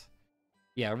layoffs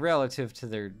yeah, relative to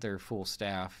their full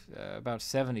staff, about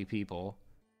 70 people.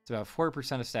 It's about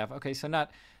 4% of staff. Okay, so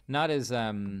not as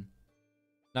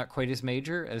not quite as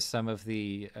major as some of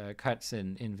the cuts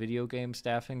in video game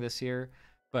staffing this year,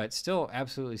 but still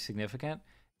absolutely significant.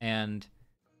 And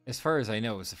as far as I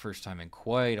know, it was the first time in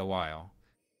quite a while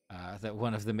that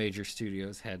one of the major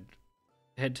studios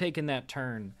had taken that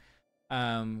turn.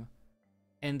 Um,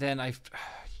 and then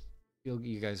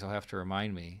you guys will have to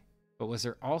remind me, but was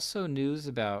there also news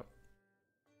about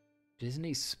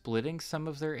Disney splitting some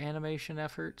of their animation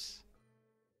efforts?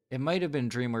 It might have been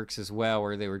DreamWorks as well,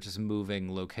 where they were just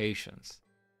moving locations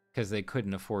because they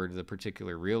couldn't afford the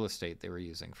particular real estate they were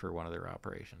using for one of their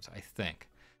operations, I think.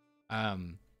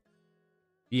 Um,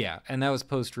 yeah, and that was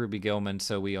post Ruby Gilman,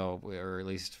 so we all, or at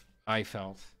least I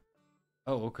felt,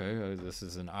 oh, okay, this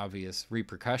is an obvious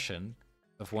repercussion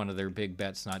of one of their big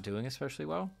bets not doing especially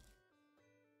well.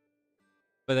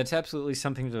 But that's absolutely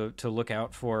something to look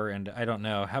out for. And I don't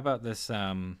know, how about this?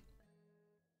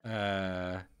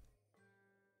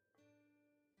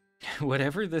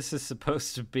 Whatever this is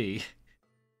supposed to be,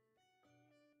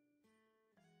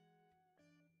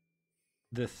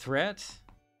 the threat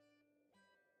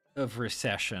of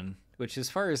recession, which, as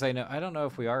far as I know, I don't know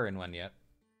if we are in one yet.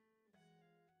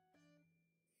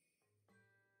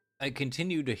 I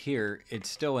continue to hear it's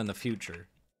still in the future.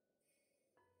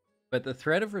 But the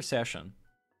threat of recession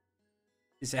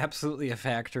is absolutely a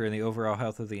factor in the overall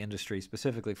health of the industry,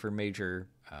 specifically for major,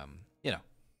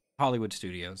 Hollywood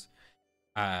studios.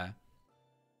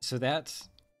 So that's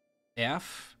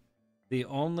F. The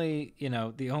only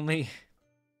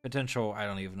potential, I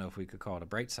don't even know if we could call it a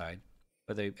bright side,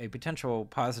 but a potential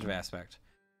positive aspect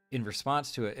in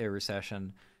response to a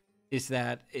recession is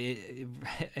that,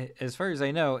 as far as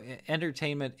I know,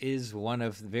 entertainment is one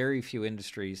of very few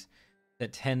industries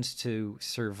that tends to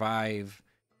survive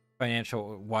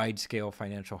wide-scale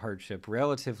financial hardship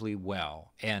relatively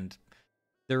well. And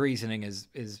the reasoning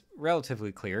is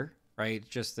relatively clear, right?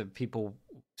 Just that people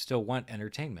still want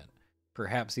entertainment,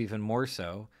 perhaps even more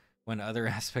so when other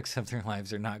aspects of their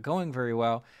lives are not going very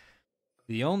well.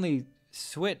 The only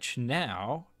switch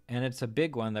now, and it's a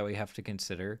big one that we have to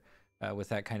consider with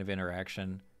that kind of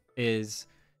interaction, is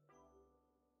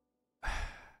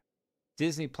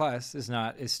Disney Plus is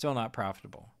still not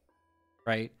profitable,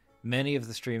 right? Many of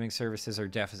the streaming services are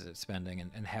deficit spending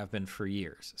and have been for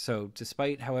years. So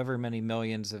despite however many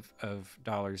millions of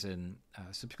dollars in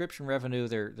subscription revenue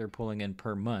they're pulling in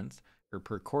per month or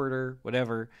per quarter,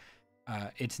 whatever,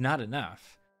 it's not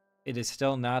enough. It is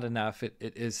still not enough. It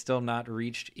is still not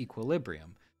reached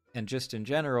equilibrium. And just in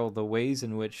general, the ways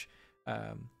in which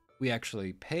we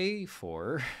actually pay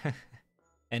for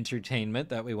entertainment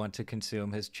that we want to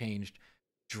consume has changed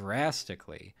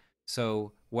drastically.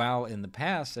 So while in the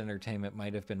past entertainment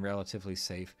might have been relatively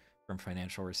safe from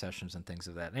financial recessions and things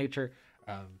of that nature,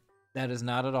 that is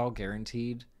not at all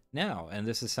guaranteed now. And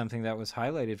this is something that was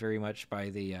highlighted very much by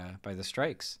the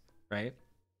strikes, right?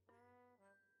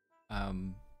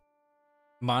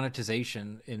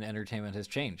 Monetization in entertainment has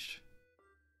changed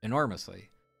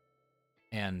enormously,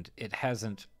 and it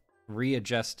hasn't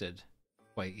readjusted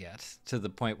quite yet to the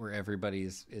point where everybody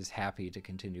is happy to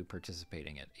continue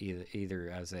participating in it, either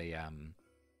as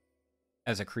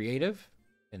a creative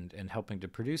and helping to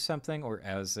produce something, or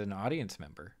as an audience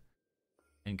member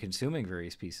and consuming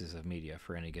various pieces of media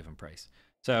for any given price.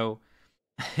 So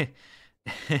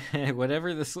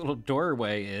whatever this little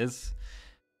doorway is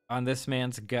on this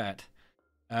man's gut,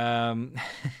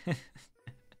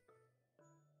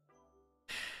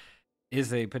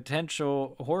 is a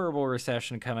potential horrible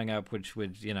recession coming up, which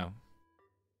would,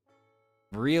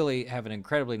 really have an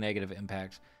incredibly negative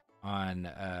impact on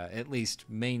at least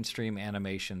mainstream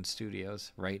animation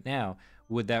studios right now.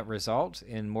 Would that result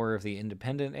in more of the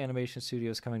independent animation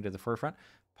studios coming to the forefront?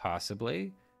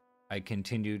 Possibly. I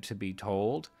continue to be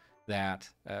told that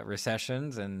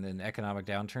recessions and economic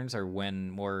downturns are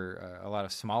when a lot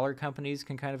of smaller companies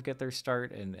can kind of get their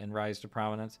start and rise to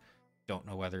prominence. Don't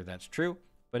know whether that's true,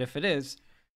 but if it is,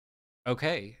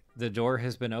 okay, the door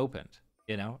has been opened.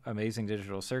 Amazing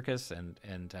Digital Circus and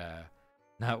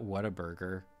not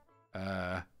Whataburger,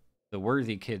 the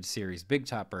Worthy Kids series, Big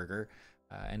Top Burger,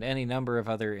 and any number of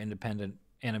other independent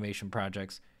animation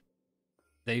projects.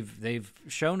 They've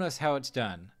shown us how it's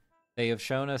done. They have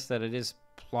shown us that it is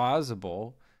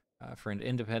plausible for an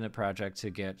independent project to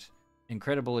get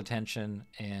incredible attention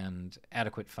and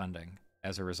adequate funding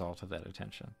as a result of that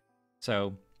attention.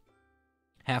 So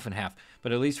half and half,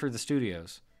 but at least for the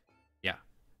studios, yeah,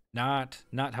 not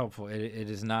helpful. It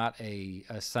is not a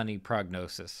sunny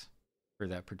prognosis for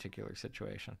that particular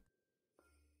situation.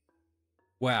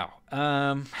 Wow.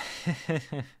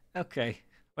 Okay.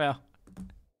 Well,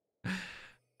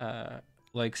 uh,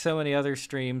 like so many other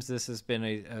streams, this has been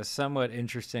a somewhat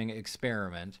interesting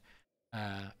experiment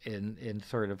in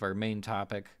sort of our main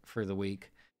topic for the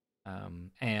week.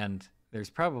 And there's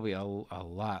probably a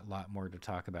lot more to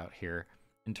talk about here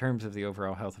in terms of the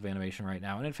overall health of animation right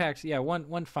now. And in fact, yeah,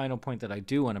 one final point that I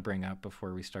do want to bring up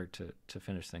before we start to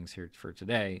finish things here for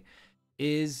today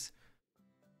is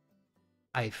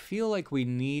I feel like we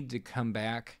need to come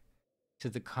back to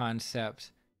the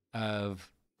concept of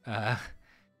uh,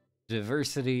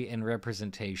 diversity and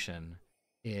representation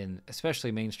in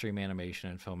especially mainstream animation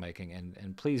and filmmaking.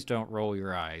 And please don't roll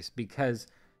your eyes, because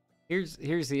here's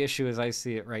the issue as I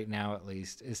see it right now, at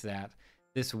least, is that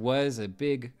this was a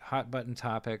big hot button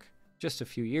topic just a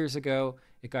few years ago.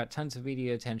 It got tons of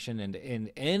media attention, and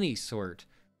in any sort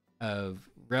of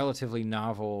relatively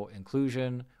novel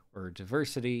inclusion or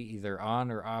diversity, either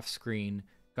on or off screen,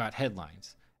 got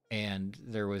headlines. And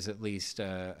there was at least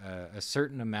a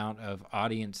certain amount of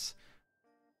audience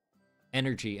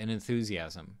energy and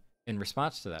enthusiasm in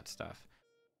response to that stuff.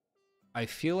 I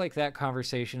feel like that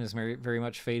conversation is very, very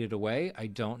much faded away. I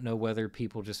don't know whether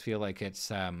people just feel like it's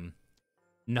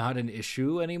not an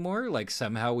issue anymore. Like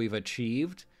somehow we've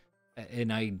achieved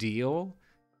an ideal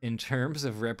in terms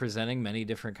of representing many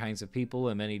different kinds of people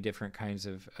and many different kinds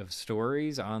of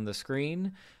stories on the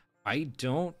screen. I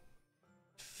don't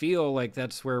feel like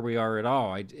that's where we are at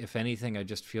all. If anything, I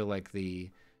just feel like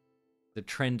the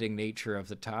trending nature of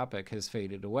the topic has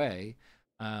faded away,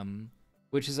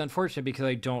 which is unfortunate because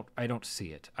I don't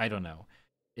see it. I don't know,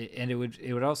 and it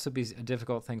would also be a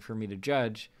difficult thing for me to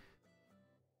judge.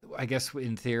 I guess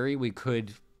in theory we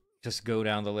could just go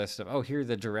down the list of, oh, here are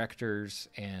the directors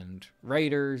and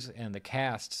writers and the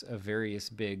casts of various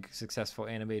big successful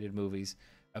animated movies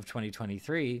of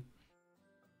 2023.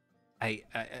 I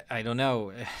don't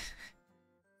know.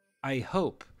 I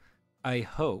hope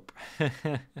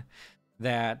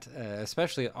that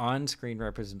especially on-screen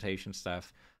representation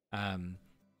stuff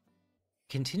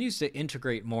continues to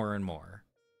integrate more and more.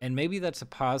 And maybe that's a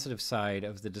positive side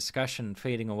of the discussion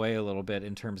fading away a little bit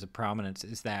in terms of prominence,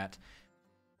 is that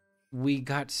we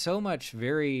got so much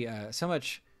so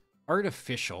much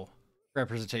artificial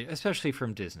representation, especially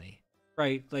from Disney,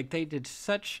 right? Like they did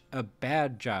such a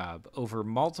bad job over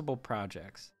multiple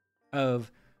projects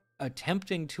of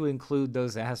attempting to include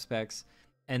those aspects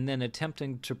and then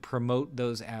attempting to promote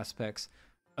those aspects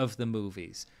of the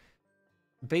movies.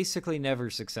 Basically never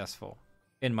successful,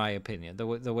 in my opinion,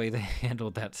 the way they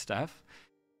handled that stuff.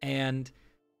 And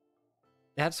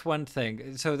that's one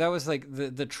thing. So that was like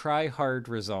the try hard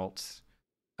results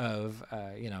of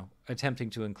attempting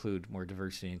to include more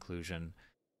diversity and inclusion.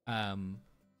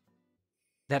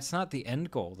 That's not the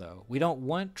end goal, though. We don't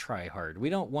want try hard. We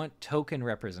don't want token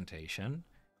representation,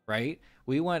 right?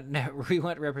 We want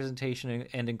representation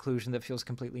and inclusion that feels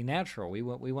completely natural. We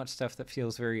want stuff that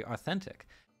feels very authentic.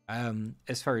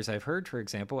 As far as I've heard, for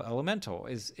example, Elemental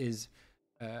is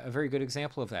a very good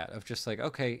example of that. Of just like,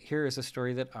 okay, here is a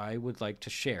story that I would like to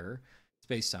share. It's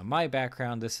based on my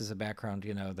background. This is a background,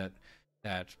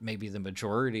 that maybe the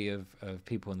majority of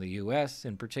people in the U.S.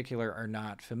 in particular are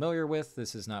not familiar with.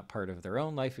 This is not part of their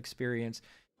own life experience.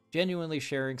 Genuinely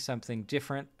sharing something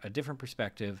different, a different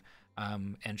perspective,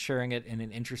 and sharing it in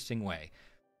an interesting way.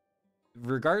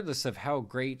 Regardless of how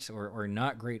great or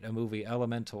not great a movie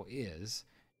Elemental is,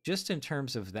 just in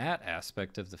terms of that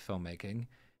aspect of the filmmaking,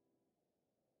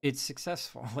 it's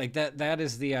successful. Like that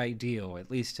is the ideal,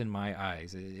 at least in my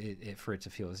eyes, for it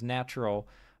to feel as natural,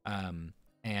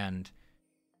 and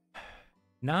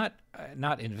not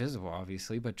invisible,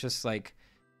 obviously, but just like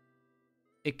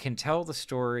it can tell the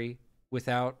story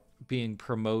without being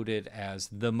promoted as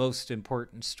the most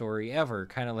important story ever.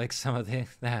 Kind of like some of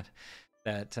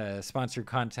that sponsored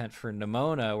content for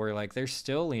Nimona, where like they're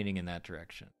still leaning in that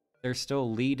direction. They're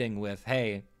still leading with,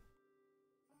 hey,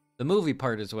 the movie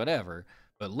part is whatever,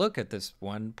 but look at this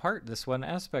one part, this one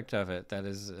aspect of it that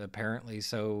is apparently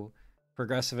so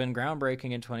progressive and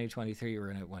groundbreaking in 2023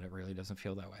 when it really doesn't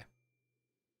feel that way.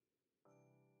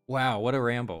 Wow, what a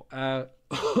ramble. I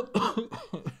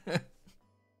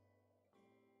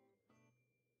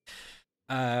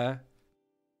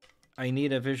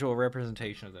need a visual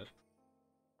representation of this.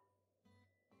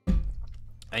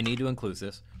 I need to include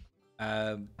this.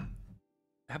 How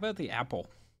about the apple?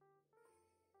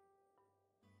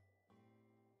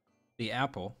 The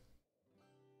apple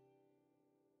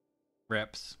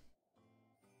reps.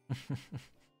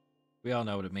 We all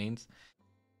know what it means.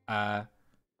 I'm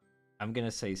gonna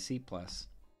say C+.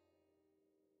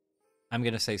 I'm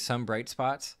gonna say some bright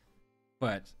spots,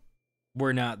 but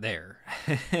we're not there.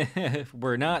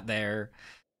 We're not there.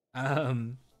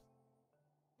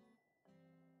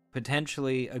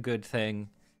 potentially a good thing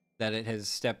that it has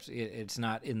stepped. It's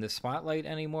not in the spotlight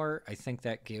anymore. I think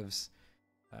that gives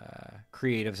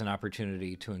creatives an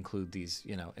opportunity to include these,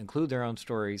 include their own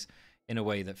stories in a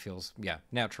way that feels,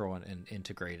 natural and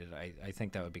integrated. I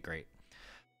think that would be great.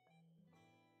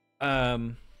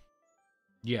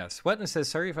 Yes. Wetness says,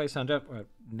 sorry if I sound up.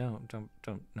 No, don't.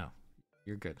 No,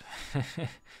 you're good.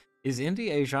 Is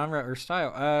indie a genre or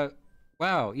style?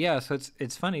 Wow. Yeah. So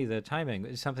it's funny. The timing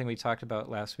is something we talked about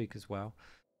last week as well.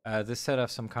 This set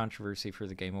off some controversy for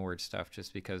the Game Awards stuff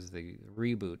just because the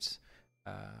reboots,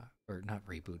 or not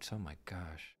reboots. Oh my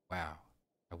gosh. Wow.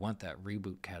 I want that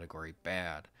reboot category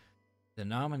bad. The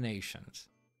nominations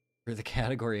for the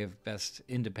category of best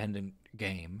independent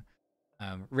game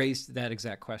raised that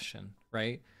exact question,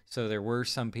 right? So there were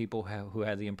some people who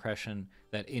had the impression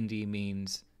that indie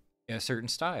means a certain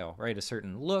style, right? A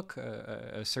certain look,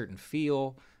 a certain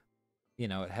feel.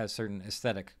 It has certain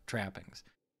aesthetic trappings.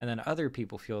 And then other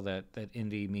people feel that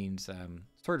indie means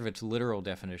sort of its literal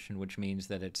definition, which means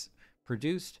that it's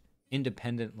produced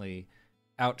independently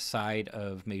outside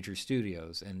of major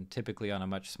studios and typically on a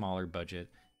much smaller budget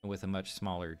and with a much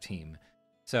smaller team.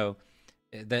 So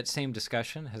that same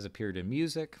discussion has appeared in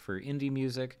music, for indie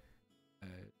music,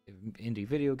 indie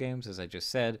video games, as I just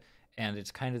said, and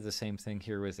it's kind of the same thing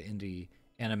here with indie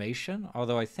animation,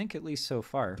 although I think, at least so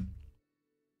far,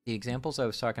 the examples I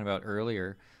was talking about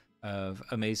earlier of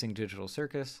Amazing Digital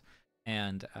Circus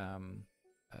and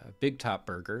Big Top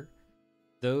Burger,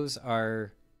 those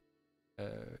are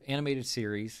animated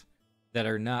series that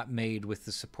are not made with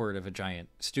the support of a giant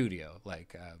studio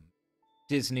like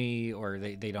Disney, or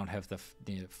they don't have the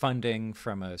funding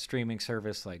from a streaming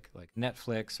service like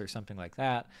Netflix or something like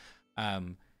that.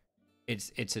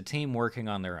 It's a team working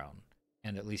on their own,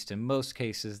 and at least in most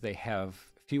cases they have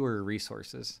fewer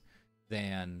resources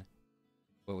than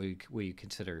what we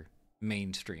consider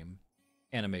mainstream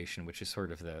animation, which is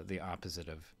sort of the opposite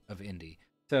of indie.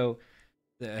 So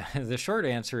the short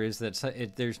answer is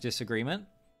that there's disagreement,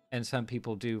 and some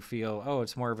people do feel, oh,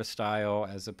 it's more of a style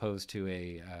as opposed to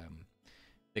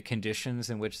the conditions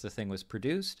in which the thing was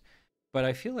produced. But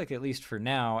I feel like, at least for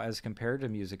now, as compared to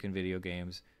music and video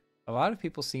games, a lot of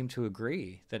people seem to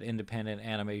agree that independent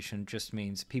animation just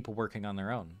means people working on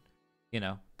their own.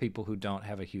 People who don't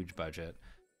have a huge budget,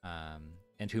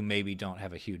 and who maybe don't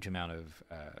have a huge amount of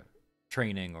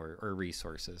training or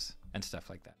resources and stuff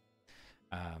like that.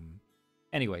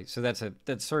 Anyway, so that's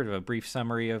sort of a brief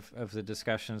summary of the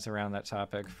discussions around that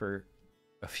topic for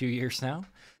a few years now.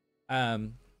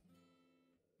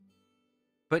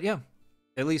 But yeah,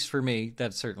 at least for me,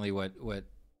 that's certainly what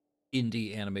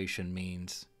indie animation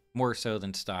means, more so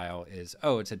than style. Is,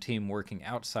 oh, it's a team working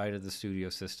outside of the studio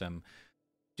system,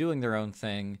 doing their own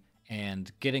thing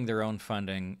and getting their own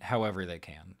funding however they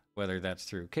can, whether that's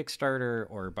through Kickstarter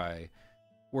or by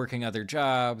working other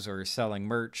jobs or selling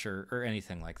merch or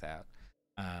anything like that.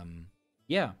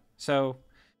 Yeah. So,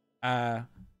 but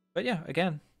yeah,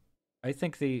 again, I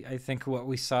think what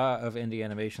we saw of indie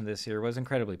animation this year was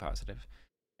incredibly positive,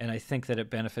 and I think that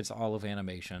it benefits all of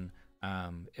animation.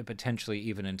 It potentially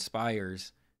even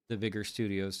inspires the bigger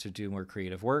studios to do more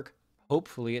creative work.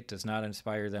 Hopefully, it does not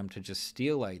inspire them to just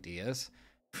steal ideas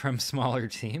from smaller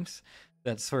teams.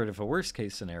 That's sort of a worst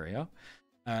case scenario.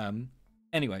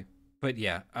 Anyway, but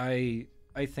yeah, I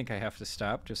think I have to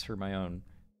stop just for my own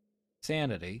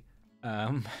sanity,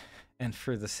 and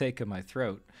for the sake of my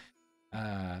throat.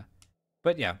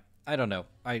 But yeah, I don't know.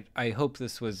 I hope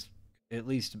this was at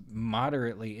least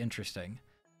moderately interesting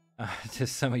to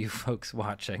some of you folks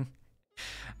watching.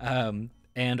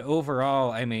 And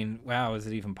overall, I mean, wow, is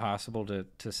it even possible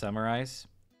to summarize?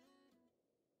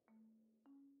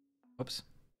 Whoops.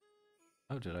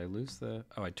 Oh, did I lose the...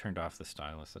 Oh, I turned off the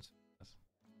stylus. That's...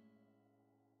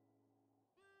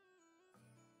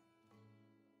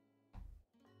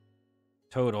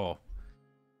 Total.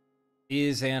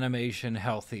 Is animation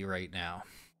healthy right now?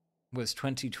 Was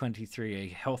 2023 a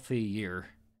healthy year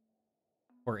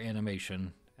for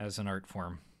animation as an art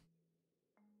form?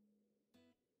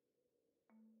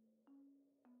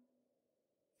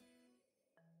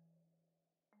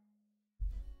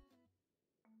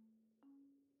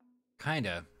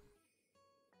 Kinda.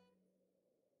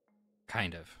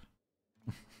 Kind of.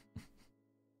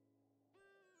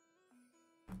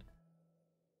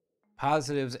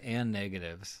 Positives and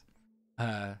negatives.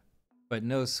 But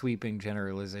no sweeping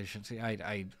generalizations.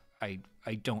 I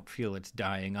don't feel it's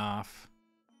dying off.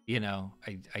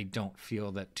 I don't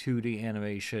feel that 2D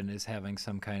animation is having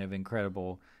some kind of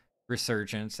incredible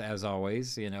resurgence. As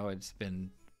always, it's been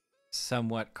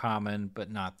somewhat common,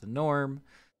 but not the norm.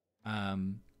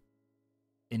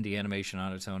 Indie animation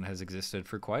on its own has existed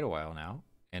for quite a while now,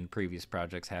 and previous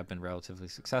projects have been relatively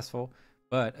successful,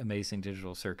 but Amazing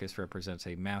Digital Circus represents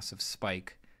a massive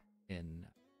spike in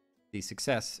the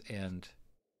success and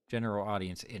general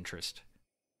audience interest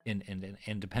in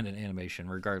independent animation,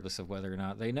 regardless of whether or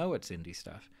not they know it's indie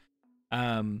stuff.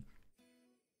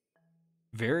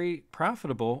 Very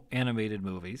profitable animated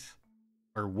movies,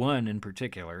 or one in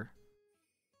particular,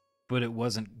 but it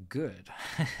wasn't good.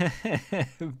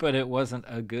 But it wasn't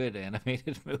a good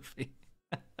animated movie.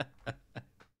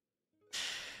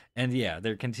 And yeah,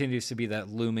 there continues to be that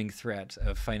looming threat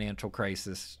of financial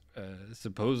crisis,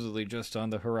 supposedly just on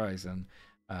the horizon,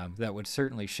 that would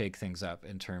certainly shake things up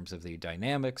in terms of the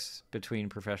dynamics between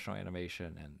professional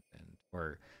animation and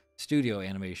or studio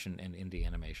animation and indie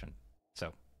animation.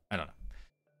 So I don't know.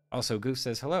 Also, Goose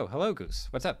says hello. Hello, Goose.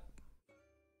 What's up?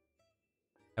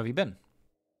 How have you been?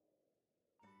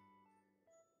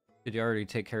 Did you already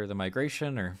take care of the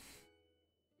migration, or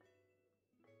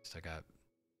just I got?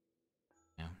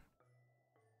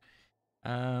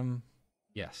 Yeah.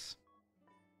 Yes.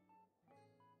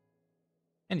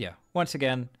 And yeah, once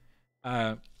again,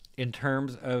 in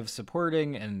terms of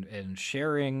supporting and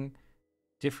sharing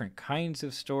different kinds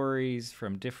of stories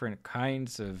from different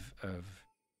kinds of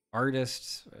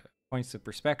artists, points of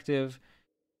perspective,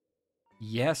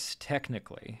 yes,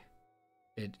 technically,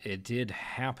 it did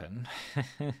happen.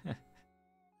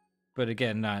 But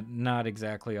again, not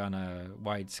exactly on a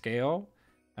wide scale,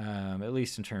 at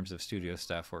least in terms of studio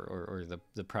stuff or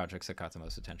the projects that got the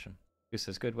most attention. Who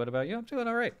says good? What about you? I'm doing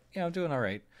all right. Yeah, I'm doing all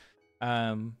right.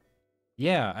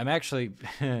 Yeah, I'm actually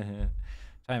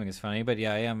timing is funny, but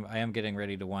yeah, I am getting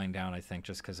ready to wind down, I think,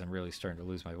 just because I'm really starting to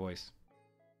lose my voice.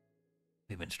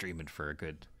 We've been streaming for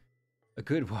a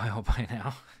good while by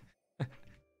now.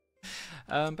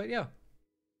 But yeah,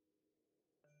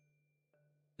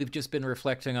 we've just been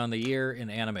reflecting on the year in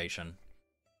animation.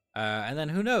 And then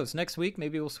who knows, next week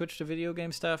maybe we'll switch to video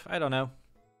game stuff. I don't know.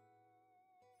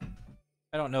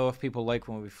 I don't know if people like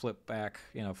when we flip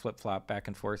flop back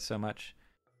and forth so much.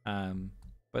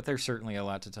 But there's certainly a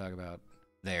lot to talk about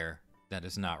there that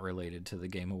is not related to the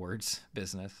Game Awards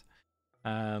business.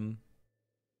 But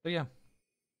yeah.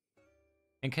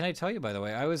 And can I tell you, by the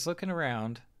way, I was looking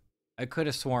around. I could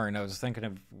have sworn I was thinking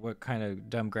of what kind of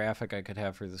dumb graphic I could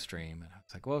have for the stream. And I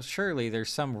was like, well, surely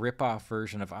there's some rip-off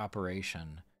version of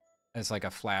Operation as like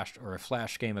a Flash or a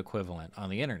Flash game equivalent on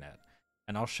the internet.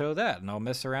 And I'll show that, and I'll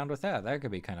mess around with that. That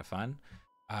could be kind of fun.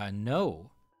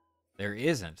 No, there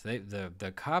isn't.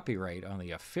 The copyright on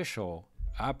the official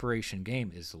Operation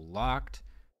game is locked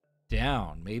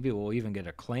down. Maybe we'll even get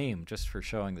a claim just for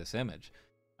showing this image.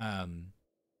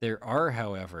 There are,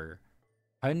 however,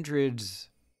 hundreds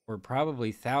or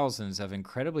probably thousands of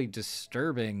incredibly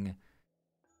disturbing,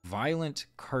 violent,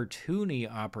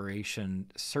 cartoony Operation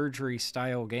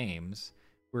surgery-style games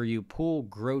where you pull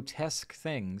grotesque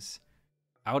things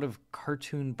out of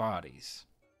cartoon bodies.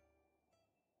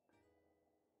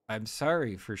 I'm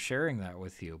sorry for sharing that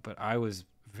with you, but I was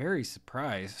very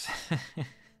surprised.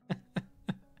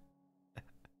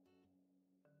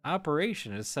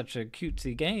 Operation is such a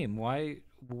cutesy game. Why?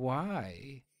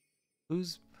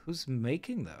 Who's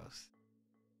making those?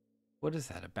 What is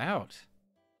that about?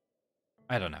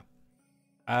 I don't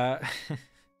know.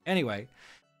 Anyway,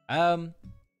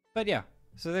 but yeah,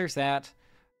 so there's that.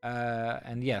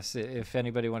 And yes, if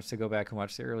anybody wants to go back and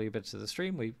watch the early bits of the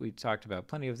stream, we talked about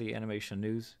plenty of the animation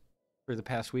news for the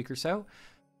past week or so.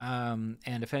 And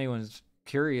if anyone's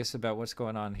curious about what's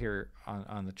going on here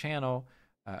on the channel,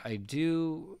 I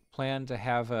do plan to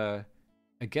have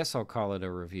I guess I'll call it a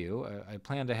review. I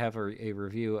plan to have a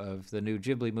review of the new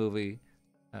Ghibli movie,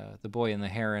 The Boy and the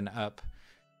Heron, up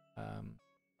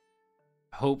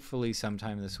hopefully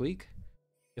sometime this week,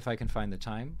 if I can find the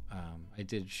time. I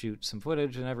did shoot some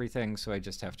footage and everything, so I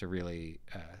just have to really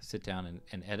sit down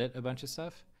and edit a bunch of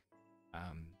stuff.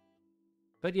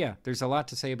 But yeah, there's a lot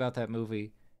to say about that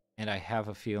movie, and I have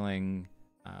a feeling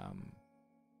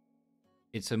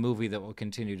it's a movie that will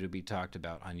continue to be talked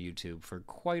about on YouTube for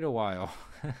quite a while.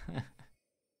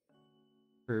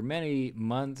 For many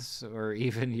months or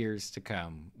even years to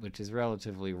come, which is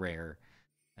relatively rare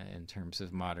in terms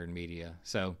of modern media.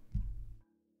 So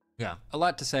yeah, a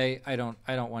lot to say. I don't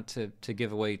want to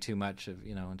give away too much of,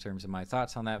 in terms of my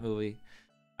thoughts on that movie.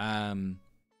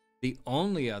 The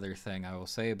only other thing I will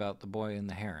say about The Boy and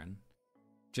the Heron,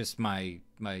 just my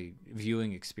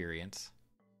viewing experience,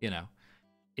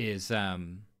 is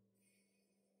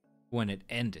when it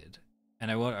ended. And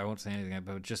I won't say anything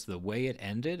about just the way it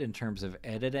ended in terms of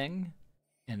editing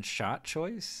and shot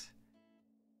choice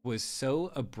was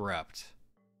so abrupt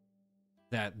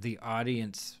that the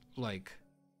audience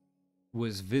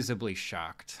was visibly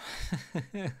shocked.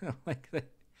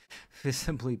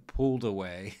 visibly pulled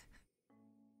away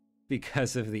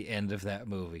because of the end of that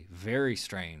movie. Very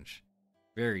strange.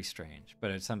 Very strange.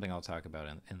 But it's something I'll talk about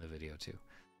in the video too.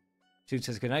 Toots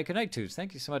says, good night, Toots.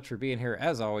 Thank you so much for being here.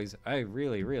 As always, I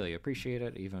really, really appreciate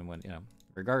it, even when,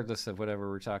 regardless of whatever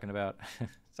we're talking about.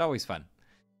 It's always fun.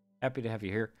 Happy to have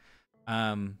you here.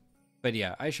 But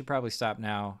yeah, I should probably stop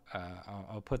now.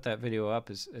 I'll put that video up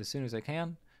as soon as I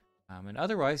can. And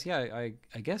otherwise, yeah,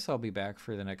 I guess I'll be back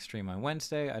for the next stream on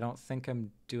Wednesday. I don't think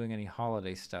I'm doing any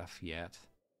holiday stuff yet.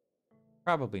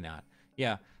 Probably not.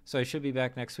 Yeah, so I should be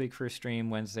back next week for a stream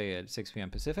Wednesday at 6 p.m.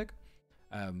 Pacific.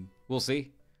 We'll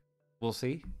see. We'll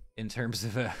see in terms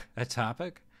of a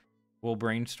topic. We'll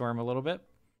brainstorm a little bit.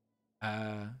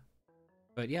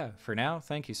 But yeah, for now,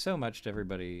 thank you so much to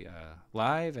everybody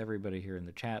live, everybody here in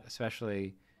the chat,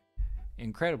 especially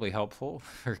incredibly helpful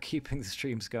for keeping the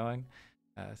streams going.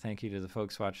 Thank you to the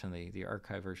folks watching the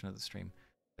archive version of the stream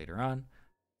later on.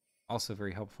 Also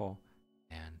very helpful.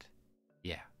 And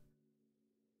yeah,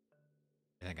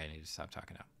 I think I need to stop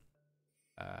talking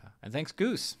now. And thanks,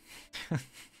 Goose.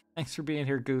 Thanks for being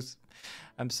here, Goose.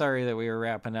 I'm sorry that we were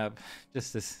wrapping up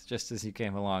just as you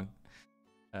came along.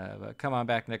 But come on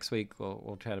back next week.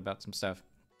 We'll chat about some stuff.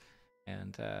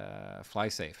 And fly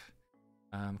safe.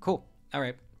 Cool. All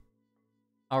right.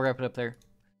 I'll wrap it up there.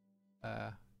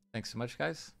 Thanks so much,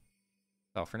 guys.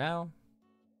 That's all for now.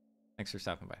 Thanks for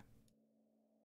stopping by.